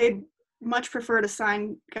 They'd much prefer to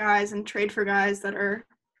sign guys and trade for guys that are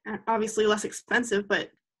obviously less expensive, but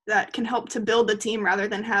that can help to build the team rather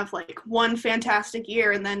than have one fantastic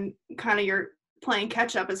year and then kind of you're playing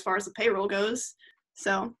catch up as far as the payroll goes.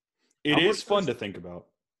 So it is fun to think about.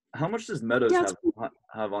 How much does Meadows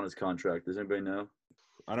have on his contract? Does anybody know?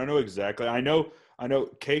 I don't know exactly. I know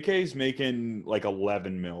KK's making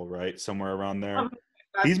 11 mil, right? Somewhere around there.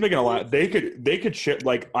 He's making a lot. They could ship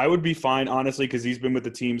I would be fine, honestly, because he's been with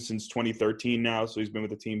the team since 2013 now. So he's been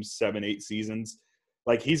with the team 7-8 seasons.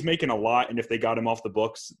 He's making a lot, and if they got him off the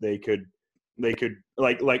books, they could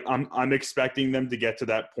I'm expecting them to get to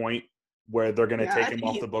that point where they're gonna take him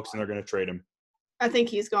off the books and they're gonna trade him. I think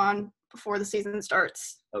he's gone before the season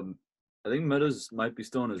starts. I think Meadows might be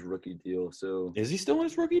still on his rookie deal. So is he still on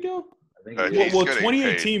his rookie deal? I think. Well,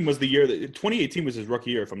 2018 was the year 2018 was his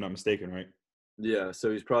rookie year, if I'm not mistaken, right? Yeah,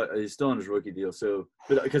 so he's still on his rookie deal. So,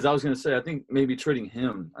 because I was gonna say, I think maybe trading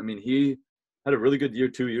him. I mean, had a really good year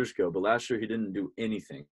 2 years ago, but last year he didn't do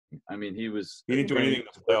anything. I mean, he didn't do anything in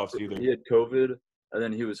the playoffs either. He had COVID, and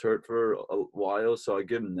then he was hurt for a while, so I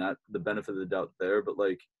give him that the benefit of the doubt there. But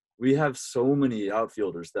like, we have so many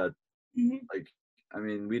outfielders that, like, I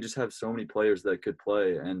mean, we just have so many players that could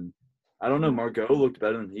play, and I don't know. Margot looked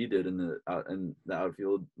better than he did in the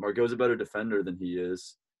outfield. Margot's a better defender than he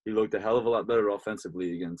is. He looked a hell of a lot better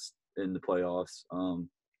offensively in the playoffs.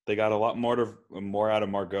 They got a lot more out of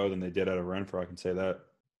Margot than they did out of Renfroe. I can say that.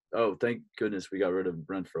 Oh, thank goodness we got rid of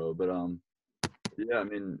Renfroe. But yeah, I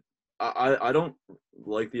mean, I don't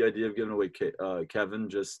like the idea of giving away Kevin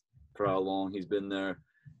just for how long he's been there.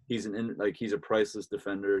 He's he's a priceless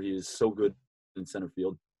defender. He is so good in center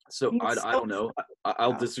field. So I don't know.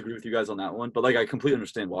 I'll disagree with you guys on that one. But like, I completely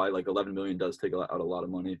understand why. Like, $11 million does take out a lot of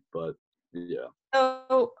money. But yeah.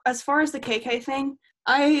 So as far as the KK thing,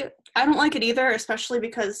 I don't like it either, especially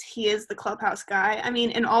because he is the clubhouse guy. I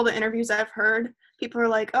mean, in all the interviews I've heard, people are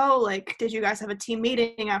like, oh, like, did you guys have a team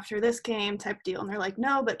meeting after this game type deal? And they're like,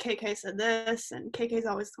 no, but KK said this. And KK's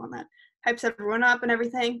always the one that hypes everyone up and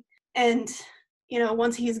everything. And, you know,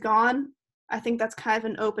 once he's gone, I think that's kind of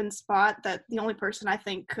an open spot that the only person I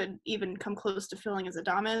think could even come close to filling is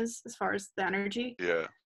Adames as far as the energy. Yeah.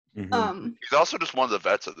 Mm-hmm. He's also just one of the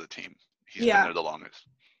vets of the team. He's been there the longest.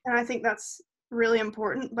 And I think that's really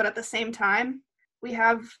important. But at the same time, we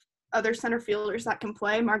have other center fielders that can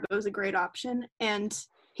play. Margot's a great option. And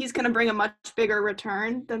he's going to bring a much bigger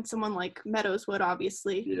return than someone like Meadows would,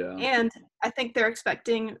 obviously. Yeah. And I think they're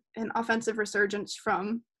expecting an offensive resurgence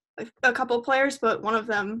from a couple of players, but one of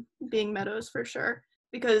them being Meadows for sure,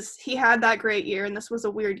 because he had that great year and this was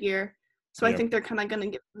a weird year. So I think they're kind of going to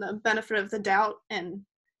give him the benefit of the doubt and,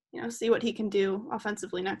 you know, see what he can do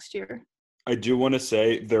offensively next year. I do want to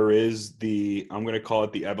say there is I'm going to call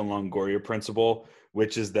it the Evan Longoria principle,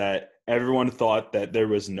 which is that everyone thought that there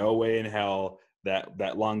was no way in hell that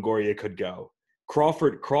Longoria could go.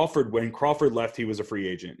 Crawford, when Crawford left, he was a free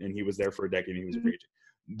agent, and he was there for a decade, and he was a free agent.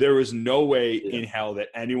 There was no way in hell that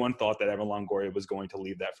anyone thought that Evan Longoria was going to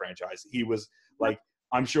leave that franchise. He was, like,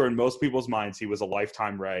 I'm sure in most people's minds, he was a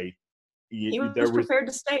lifetime Ray. He was prepared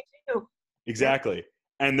to stay, too. Exactly.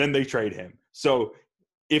 And then they trade him. So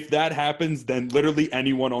if that happens, then literally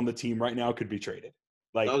anyone on the team right now could be traded.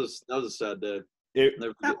 Like, that was a sad day.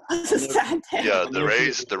 That was a sad day. Yeah,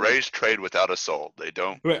 the Rays trade without a soul. They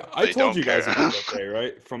don't. Wait, I told you guys about that day,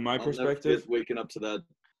 right? From my perspective, waking up to that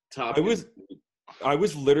topic. I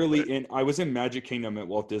was literally I was in Magic Kingdom at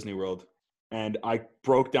Walt Disney World, and I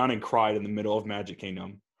broke down and cried in the middle of Magic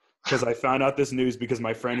Kingdom because I found out this news because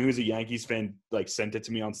my friend who's a Yankees fan like sent it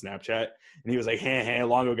to me on Snapchat, and he was like, "Hey,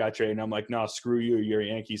 Longo got traded," and I'm like, "No, screw you, you're a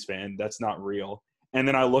Yankees fan. That's not real." And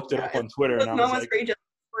then I looked it up on Twitter, and I was like, just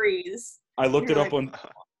freeze. I looked it up on.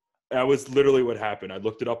 That was literally what happened. I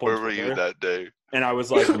looked it up on Where Twitter. were you that day? And I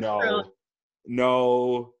was like,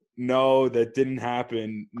 no, that didn't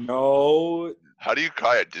happen. No. How do you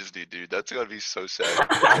cry at Disney, dude? That's gotta be so sad.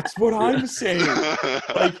 That's what I'm saying.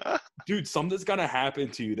 Like, dude, something's gonna happen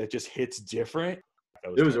to you that just hits different.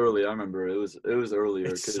 It was early. I remember it was earlier.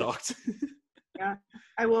 It sucked. Yeah,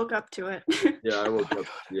 I woke up to it. Yeah, I woke up.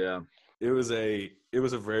 Yeah. It was a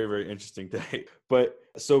very, very interesting day. But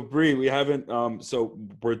so Bree, we haven't so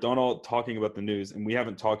we're done all talking about the news, and we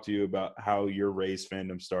haven't talked to you about how your Rays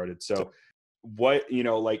fandom started. So what,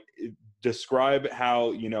 like, describe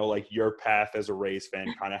how, like, your path as a Rays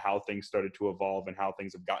fan, kind of how things started to evolve and how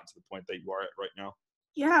things have gotten to the point that you are at right now.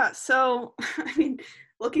 Yeah, so I mean,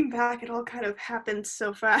 looking back, it all kind of happened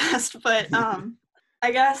so fast, but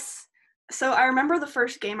I guess so. I remember the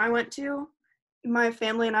first game I went to. My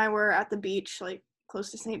family and I were at the beach, like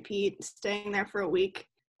close to St. Pete, staying there for a week.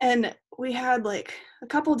 And we had like a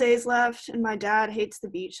couple days left, and my dad hates the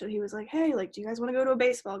beach. So he was like, hey, like, do you guys want to go to a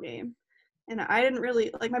baseball game? And I didn't really,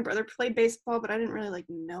 like, my brother played baseball, but I didn't really like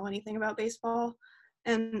know anything about baseball.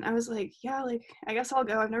 And I was like, yeah, like, I guess I'll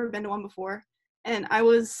go. I've never been to one before. And I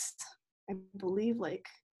believe like,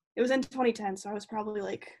 it was in 2010. So I was probably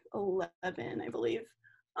like 11, I believe.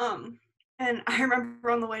 And I remember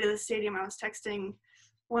on the way to the stadium, I was texting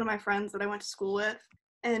one of my friends that I went to school with,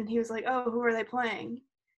 and he was like, oh, who are they playing?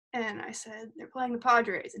 And I said, they're playing the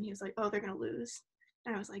Padres. And he was like, oh, they're going to lose.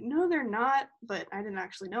 And I was like, no, they're not, but I didn't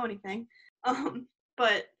actually know anything.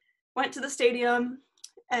 But went to the stadium,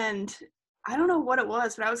 and I don't know what it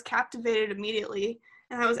was, but I was captivated immediately.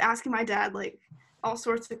 And I was asking my dad, like, all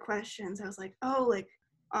sorts of questions. I was like, oh, like,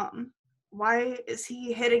 why is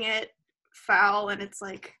he hitting it foul and it's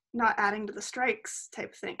like not adding to the strikes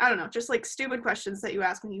type thing? I don't know, just like stupid questions that you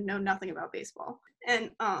ask when you know nothing about baseball. And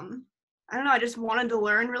I don't know, I just wanted to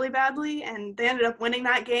learn really badly, and they ended up winning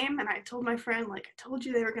that game. And I told my friend, like, I told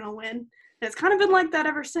you they were gonna win. And it's kind of been like that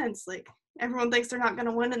ever since. Like, everyone thinks they're not going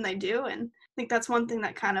to win, and they do. And I think that's one thing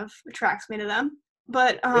that kind of attracts me to them.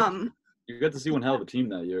 But you got to see one hell of a team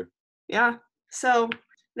that year. yeah. So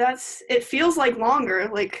it feels like longer.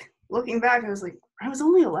 Like, looking back, I was like, I was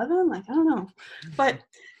only 11? Like, I don't know. But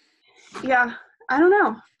yeah, I don't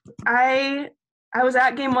know. I was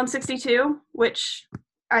at game 162, which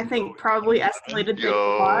I think probably escalated things a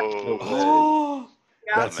lot. Oh,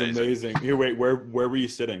 Yeah. that's amazing. Here, wait, where were you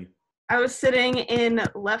sitting? I was sitting in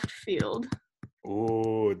left field.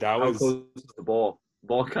 Oh, that How was. close was the ball?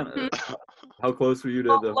 Ball kind of. How close were you to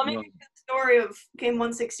Well, the? let me tell you the story of game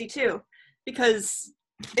 162, because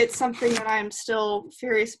it's something that I'm still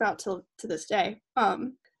furious about to this day.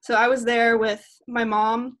 So I was there with my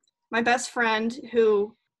mom, my best friend,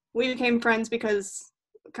 who we became friends because,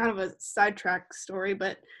 kind of a sidetrack story,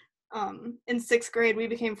 but in 6th grade we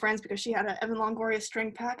became friends because she had an Evan Longoria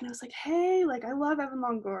string pack, and I was like, hey, like, I love Evan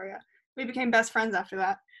Longoria. We became best friends after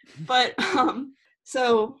that. But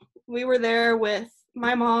so we were there with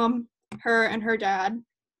my mom, her, and her dad,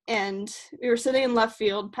 and we were sitting in left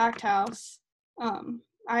field, packed house.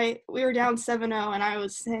 We were down 7-0, and I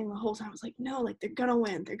was saying the whole time, I was like, no, like, they're gonna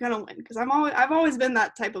win, because I've always been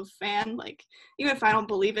that type of fan. Like, even if I don't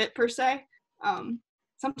believe it per se,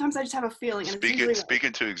 sometimes I just have a feeling. And Speak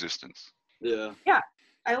into existence. Yeah.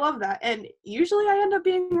 I love that, and usually I end up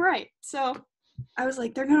being right. So I was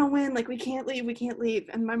like, they're gonna win, like, we can't leave.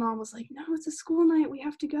 And my mom was like, no, it's a school night, we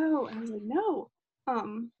have to go. And I was like, no.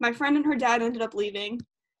 My friend and her dad ended up leaving,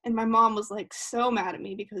 and my mom was like so mad at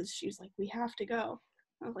me because she was like, we have to go.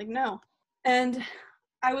 I was like, no. And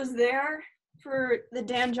I was there for the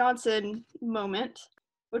Dan Johnson moment,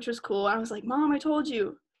 which was cool. I was like, Mom, I told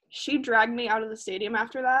you. She dragged me out of the stadium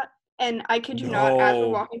after that, and I kid you not, as we're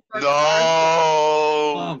walking to our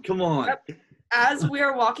car, Mom, come on. as we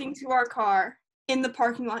are walking to our car in the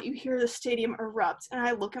parking lot, you hear the stadium erupt, and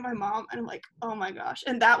I look at my mom, and I'm like, oh my gosh.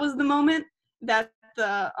 And that was the moment that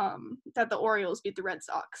the Orioles beat the Red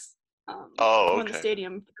Sox. When the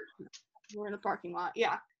stadium, we're in the parking lot.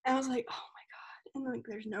 Yeah. And I was like, oh my God. And like,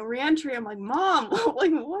 there's no reentry. I'm like, Mom,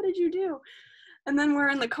 like, what did you do? And then we're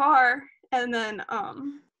in the car, and then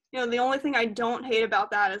the only thing I don't hate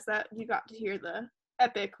about that is that you got to hear the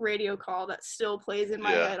epic radio call that still plays in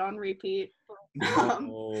my head on repeat.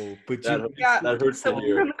 No, but that hurts so to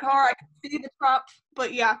hear. from the car, I could see the top,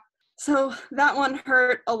 but yeah. So that one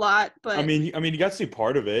hurt a lot, but I mean, you got to see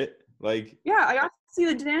part of it, like. Yeah, I got to see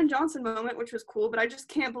the Dan Johnson moment, which was cool, but I just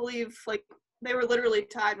can't believe, like, they were literally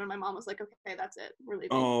tied when my mom was like, okay, that's it, we're leaving.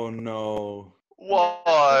 Oh no.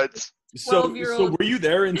 What? So were you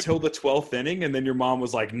there until the 12th inning, and then your mom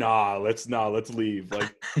was like, let's leave.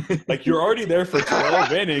 Like you're already there for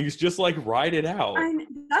 12 innings, just like ride it out.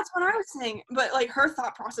 That's what I was saying. But like, her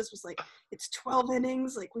thought process was like, it's 12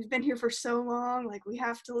 innings, like, we've been here for so long, like, we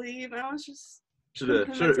have to leave. And I was just should have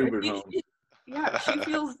Ubered home. Yeah, she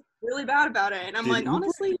feels really bad about it, and I'm like,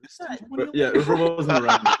 honestly, yeah, Uber wasn't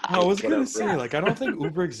around. I was gonna say, like, I don't think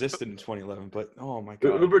Uber existed in 2011, but oh my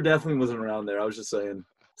God, Uber definitely wasn't around there. I was just saying.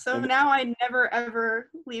 So now I never ever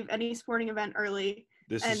leave any sporting event early,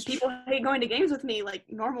 and people hate going to games with me, like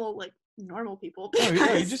normal people. Oh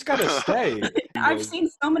yeah, you just gotta stay. I've seen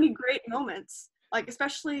so many great moments, like,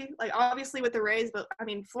 especially, like, obviously with the Rays, but I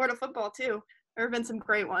mean Florida football too. There have been some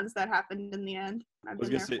great ones that happened in the end. I've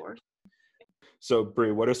been there for. So,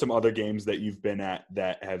 Bri, what are some other games that you've been at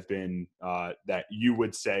that have been that you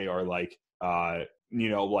would say are like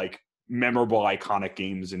like memorable, iconic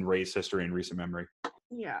games in Rays history and recent memory?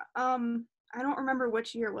 Yeah. I don't remember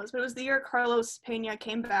which year it was, but it was the year Carlos Pena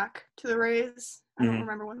came back to the Rays. I don't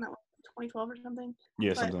remember when that was, 2012 or something.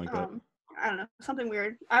 Yeah, something like that. I don't know, something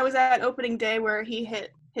weird. I was at opening day where he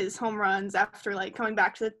hit his home runs after, like, coming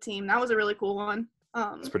back to the team. That was a really cool one.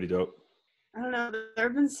 It's pretty dope. I don't know. There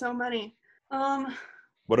have been so many.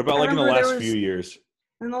 What about, like, in the last few years?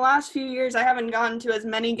 In the last few years, I haven't gotten to as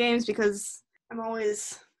many games because I'm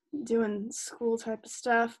always doing school type of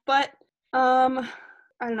stuff. But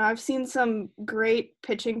I don't know. I've seen some great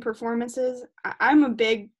pitching performances. I'm a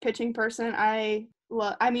big pitching person. I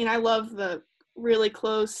love the really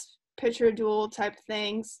close pitcher duel type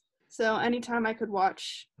things. So anytime I could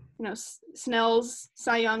watch, Snell's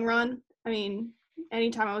Cy Young run, I mean,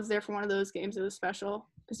 anytime I was there for one of those games, it was special.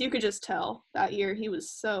 Because you could just tell that year he was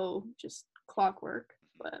so just clockwork.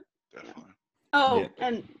 But Definitely.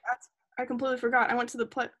 And I completely forgot. I went to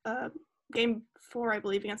the game 4, I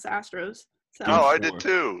believe, against the Astros. So, I did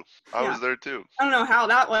too. I was there too. I don't know how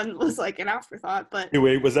that one was like an afterthought, but hey,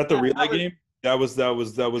 wait, was that the relay game? That was. Yeah,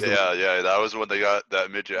 that was when they got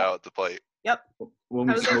that midget out at the plate. Yep. When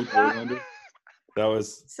we smoked Verlander. That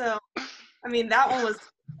was. So, I mean, that one was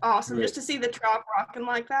awesome. Right. Just to see the Trop rocking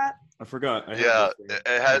like that. I forgot. I have Yeah, this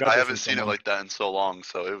thing. I haven't seen it like that in so long,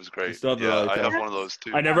 so it was great. still have the Yeah, I lights have on. one of those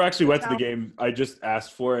too. I never actually went to the game. I just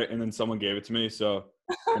asked for it, and then someone gave it to me. So,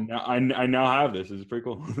 and now I now have this. It's pretty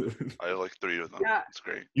cool. I have like 3 of them. Yeah. It's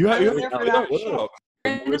great. You I have was there for yeah, that. what up?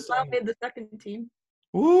 Brandon Lau made the second team.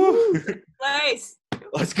 Woo! Nice.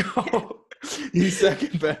 Let's go. He's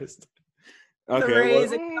second best. The Okay.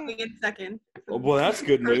 Rays are coming in second. Well, that's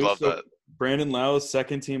good news. Love So that. Brandon Lau is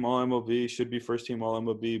second team All MLB. Should be first team All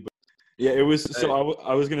MLB. But yeah, it was. So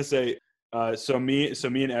I was gonna say. So me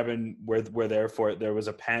and Evan were there for it. There was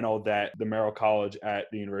a panel that the Merrill College at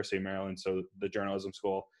the University of Maryland, so the journalism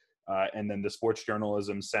school, and then the sports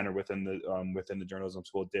journalism center within the journalism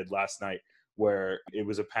school did last night, where it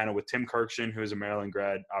was a panel with Tim Kirkshin, who's a Maryland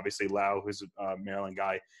grad, obviously Lau, who's a Maryland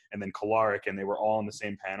guy, and then Kolarek, and they were all on the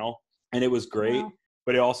same panel, and it was great. Wow.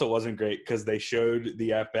 But it also wasn't great because they showed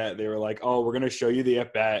the at bat. They were like, "Oh, we're gonna show you the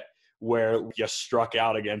at bat where you struck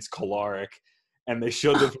out against Kolarek." And they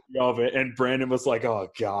showed the video of it, and Brandon was like, "Oh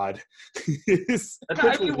God!"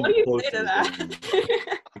 I mean, what do you say to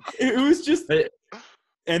that? It was just,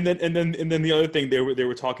 and then the other thing they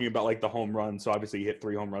were talking about like the home run. So obviously he hit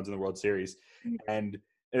 3 home runs in the World Series, and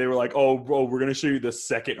they were like, "Oh, bro, we're gonna show you the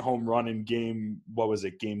second home run in game. What was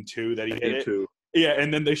it? Game 2 that he hit it." 2. Yeah,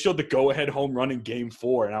 and then they showed the go-ahead home run in Game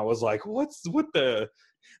 4, and I was like, what the?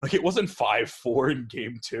 Like it wasn't 5-4 in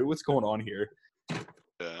Game 2. What's going on here?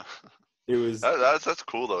 Yeah. It was. That's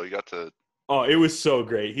cool though. You got to. Oh, it was so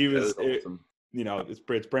great. He was, Awesome.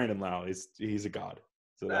 it's Brandon Lau. He's a god.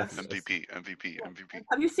 So that's MVP.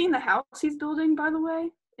 Have you seen the house he's building, by the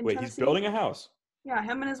way? in Wait, he's Tennessee? building a house. Yeah,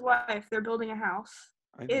 him and his wife, they're building a house.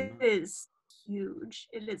 I It didn't know. is huge.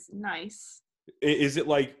 It is nice. Is it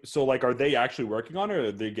like so? Like, are they actually working on it, or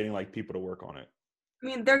are they getting like people to work on it? I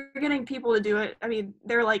mean, they're getting people to do it. I mean,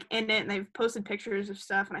 they're like in it, and they've posted pictures of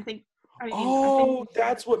stuff. And I think, Oh,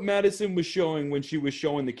 that's what Madison was showing when she was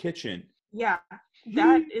showing the kitchen. yeah,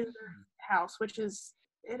 that is their house, which is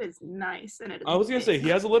it is nice, and it is. I was gonna big. say he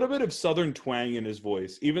has a little bit of Southern twang in his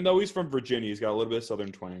voice, even though he's from Virginia. He's got a little bit of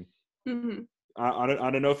Southern twang. Mhm. I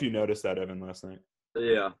don't know if you noticed that, Evan, last night.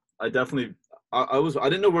 Yeah, I definitely. I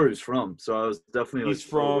didn't know where he was from, so I was definitely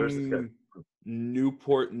He's like, oh, where's this guy? from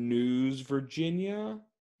Newport News, Virginia,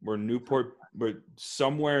 or Newport, but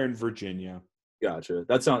somewhere in Virginia, Gotcha.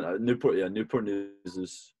 That sounds Newport. Yeah, Newport News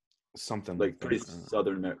is something like pretty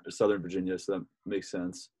that. southern Virginia, so that makes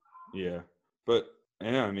sense. Yeah, but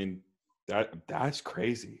yeah, I mean that's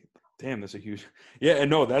crazy. Damn, that's a huge. Yeah, and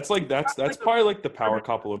no, that's probably like the power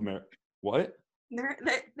couple of what?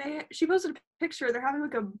 She posted a picture. They're having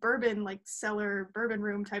like a bourbon cellar, bourbon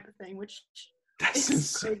room type of thing, which That's is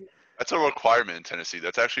insane. crazy. That's a requirement in Tennessee.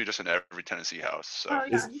 That's actually just in every Tennessee house. So Oh,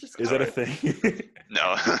 yeah, Is that a thing?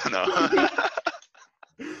 no, no.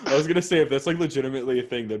 I was gonna say if that's like legitimately a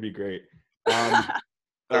thing, that'd be great. Their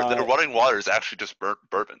running water is actually just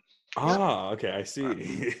bourbon. Okay, I see.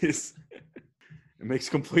 It makes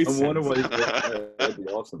complete I sense. wonder what that'd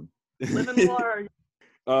be awesome. Living large.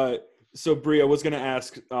 So Bri, I was gonna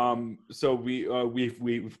ask. So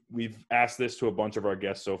we've asked this to a bunch of our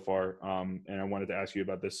guests so far, and I wanted to ask you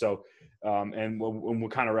about this. So, and we'll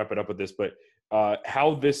kind of wrap it up with this, but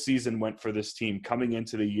how this season went for this team coming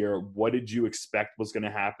into the year. What did you expect was going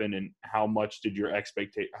to happen, and how much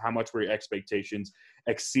were your expectations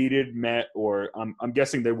exceeded, met, or I'm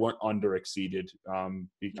guessing they weren't under exceeded. I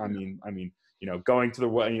mean, going to the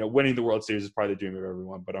winning the World Series is probably the dream of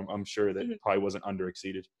everyone, but I'm sure that it probably wasn't under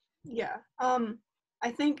exceeded. Yeah.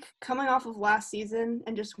 I think coming off of last season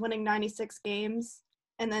and just winning 96 games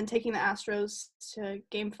and then taking the Astros to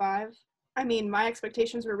Game 5, I mean, my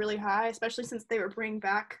expectations were really high, especially since they were bringing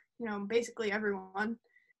back, basically everyone.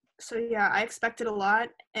 So, yeah, I expected a lot,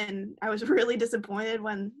 and I was really disappointed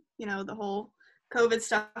when, the whole COVID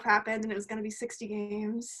stuff happened and it was going to be 60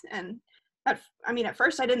 games. And, at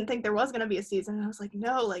first I didn't think there was going to be a season. And I was like,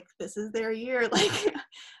 no, this is their year.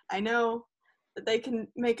 I know that they can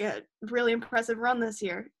make a really impressive run this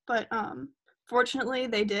year. But fortunately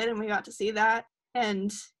they did, and we got to see that.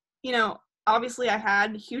 And, obviously I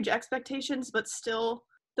had huge expectations, but still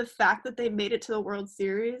the fact that they made it to the World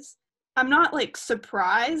Series, I'm not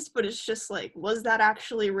surprised, but it's just was that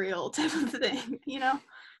actually real type of thing,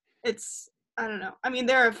 It's, I don't know. I mean,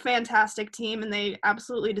 they're a fantastic team and they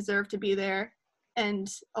absolutely deserve to be there.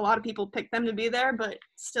 And a lot of people pick them to be there, but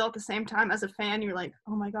still at the same time, as a fan, you're like,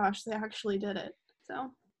 oh my gosh, they actually did it.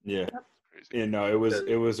 So yeah, yep. Yeah, no,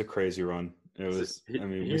 it was a crazy run. It was. I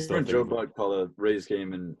mean, we still Hearing think Joe about it. Buck call a Rays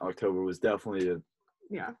game in October was definitely a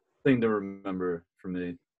Yeah. thing to remember for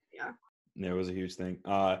me. Yeah, it was a huge thing.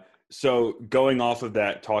 So going off of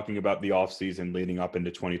that, talking about the off season leading up into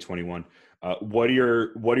 2021, what are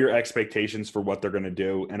your expectations for what they're going to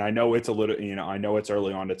do? And I know it's a little, I know it's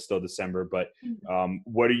early on, it's still December, but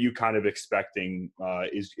what are you kind of expecting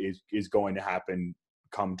is going to happen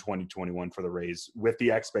come 2021 for the Rays, with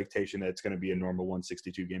the expectation that it's going to be a normal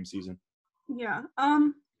 162 game season? Yeah.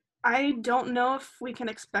 I don't know if we can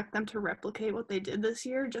expect them to replicate what they did this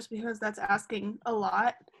year, just because that's asking a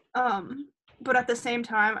lot. But at the same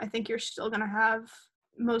time, I think you're still going to have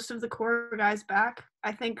most of the core guys back.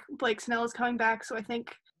 I think Blake Snell is coming back, so I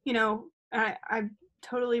think, I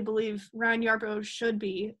totally believe Ryan Yarbrough should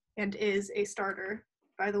be and is a starter,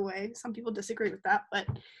 by the way. Some people disagree with that, but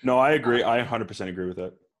No, I agree. I 100% agree with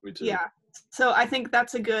that. We too. yeah. So I think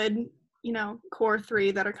that's a good, core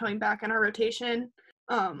three that are coming back in our rotation.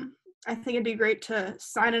 I think it'd be great to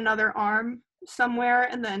sign another arm somewhere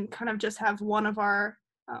and then kind of just have one of our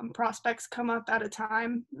prospects come up at a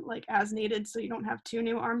time, like as needed, so you don't have two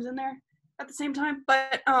new arms in there at the same time.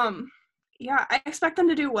 But yeah, I expect them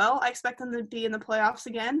to do well. I expect them to be in the playoffs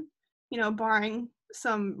again, barring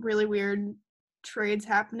some really weird trades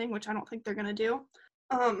happening, which I don't think they're going to do.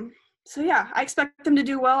 So yeah, I expect them to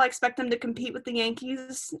do well. I expect them to compete with the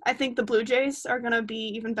Yankees. I think the Blue Jays are going to be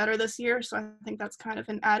even better this year, so I think that's kind of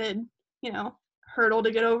an added, hurdle to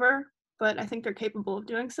get over. But I think they're capable of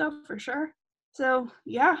doing so for sure. So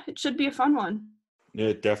yeah, it should be a fun one.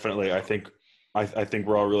 Yeah, definitely. I think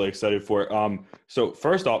we're all really excited for it. So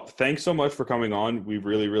first off, thanks so much for coming on. We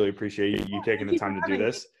really, really appreciate you taking the time to do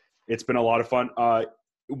this. It's been a lot of fun.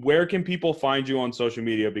 Where can people find you on social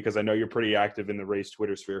media? Because I know you're pretty active in the Rays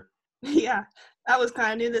Twitter sphere. Yeah, that was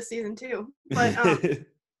kind of new this season too. But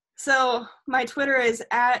so my Twitter is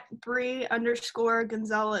at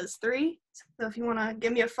Bri_Gonzalez3. So if you want to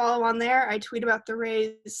give me a follow on there, I tweet about the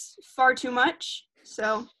Rays far too much.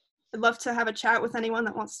 So I'd love to have a chat with anyone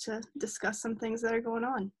that wants to discuss some things that are going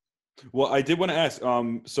on. Well, I did want to ask.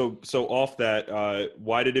 So off that,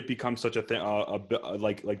 why did it become such a thing?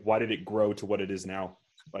 Like why did it grow to what it is now?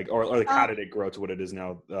 How did it grow to what it is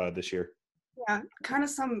now this year? Yeah, kind of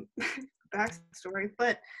some backstory.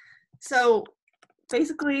 But so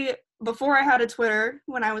basically, before I had a Twitter,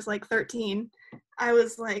 when I was like 13, I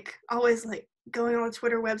was like always like going on the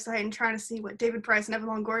Twitter website and trying to see what David Price and Evan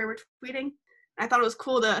Longoria were tweeting. I thought it was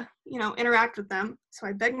cool to, interact with them. So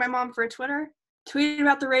I begged my mom for a Twitter, tweeted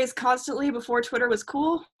about the Rays constantly before Twitter was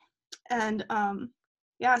cool. And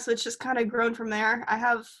yeah, so it's just kind of grown from there. I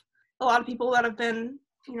have a lot of people that have been,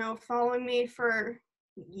 following me for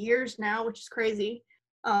years now, which is crazy.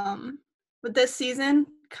 But this season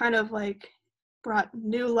kind of like brought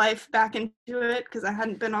new life back into it because I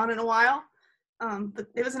hadn't been on in a while. But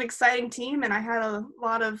it was an exciting team and I had a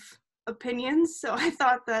lot of opinions. So I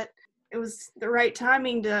thought that it was the right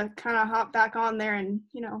timing to kind of hop back on there and,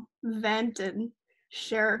 vent and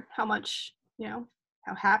share how much,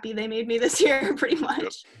 how happy they made me this year, pretty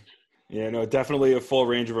much. Yeah, no, definitely a full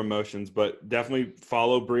range of emotions, but definitely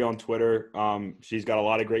follow Bri on Twitter. She's got a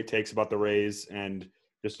lot of great takes about the Rays and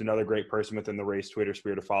just another great person within the Rays Twitter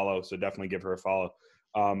sphere to follow. So definitely give her a follow.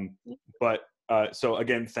 So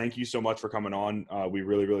again, thank you so much for coming on. We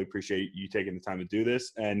really, really appreciate you taking the time to do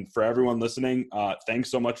this. And for everyone listening,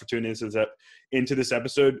 thanks so much for tuning into this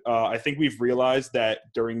episode. I think we've realized that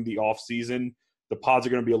during the off season, the pods are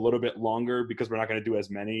going to be a little bit longer because we're not going to do as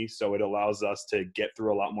many. So it allows us to get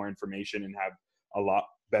through a lot more information and have a lot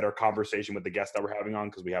better conversation with the guests that we're having on,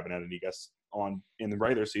 because we haven't had any guests on in the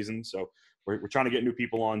regular season. So we're trying to get new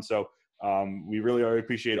people on. So we really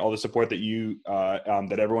appreciate all the support that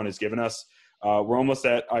that everyone has given us. We're almost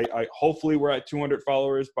at, hopefully we're at 200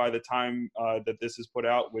 followers by the time that this is put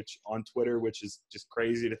out, which on Twitter, which is just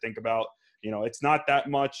crazy to think about. It's not that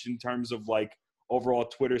much in terms of like overall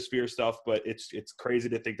Twitter sphere stuff, but it's crazy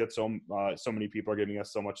to think that so many people are giving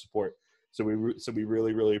us so much support. So we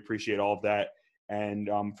really, really appreciate all of that. And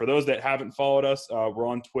for those that haven't followed us, we're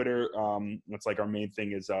on Twitter. It's like our main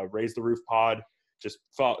thing is Raise the Roof Pod. Just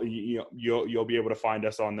follow, you'll be able to find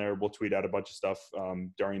us on there. We'll tweet out a bunch of stuff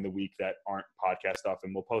during the week that aren't podcast stuff,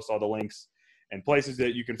 and we'll post all the links and places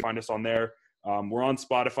that you can find us on there. We're on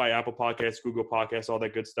Spotify, Apple Podcasts, Google Podcasts, all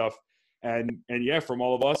that good stuff. And yeah, from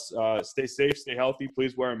all of us, stay safe, stay healthy.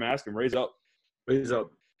 Please wear a mask and raise up. Raise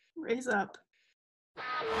up. Raise up.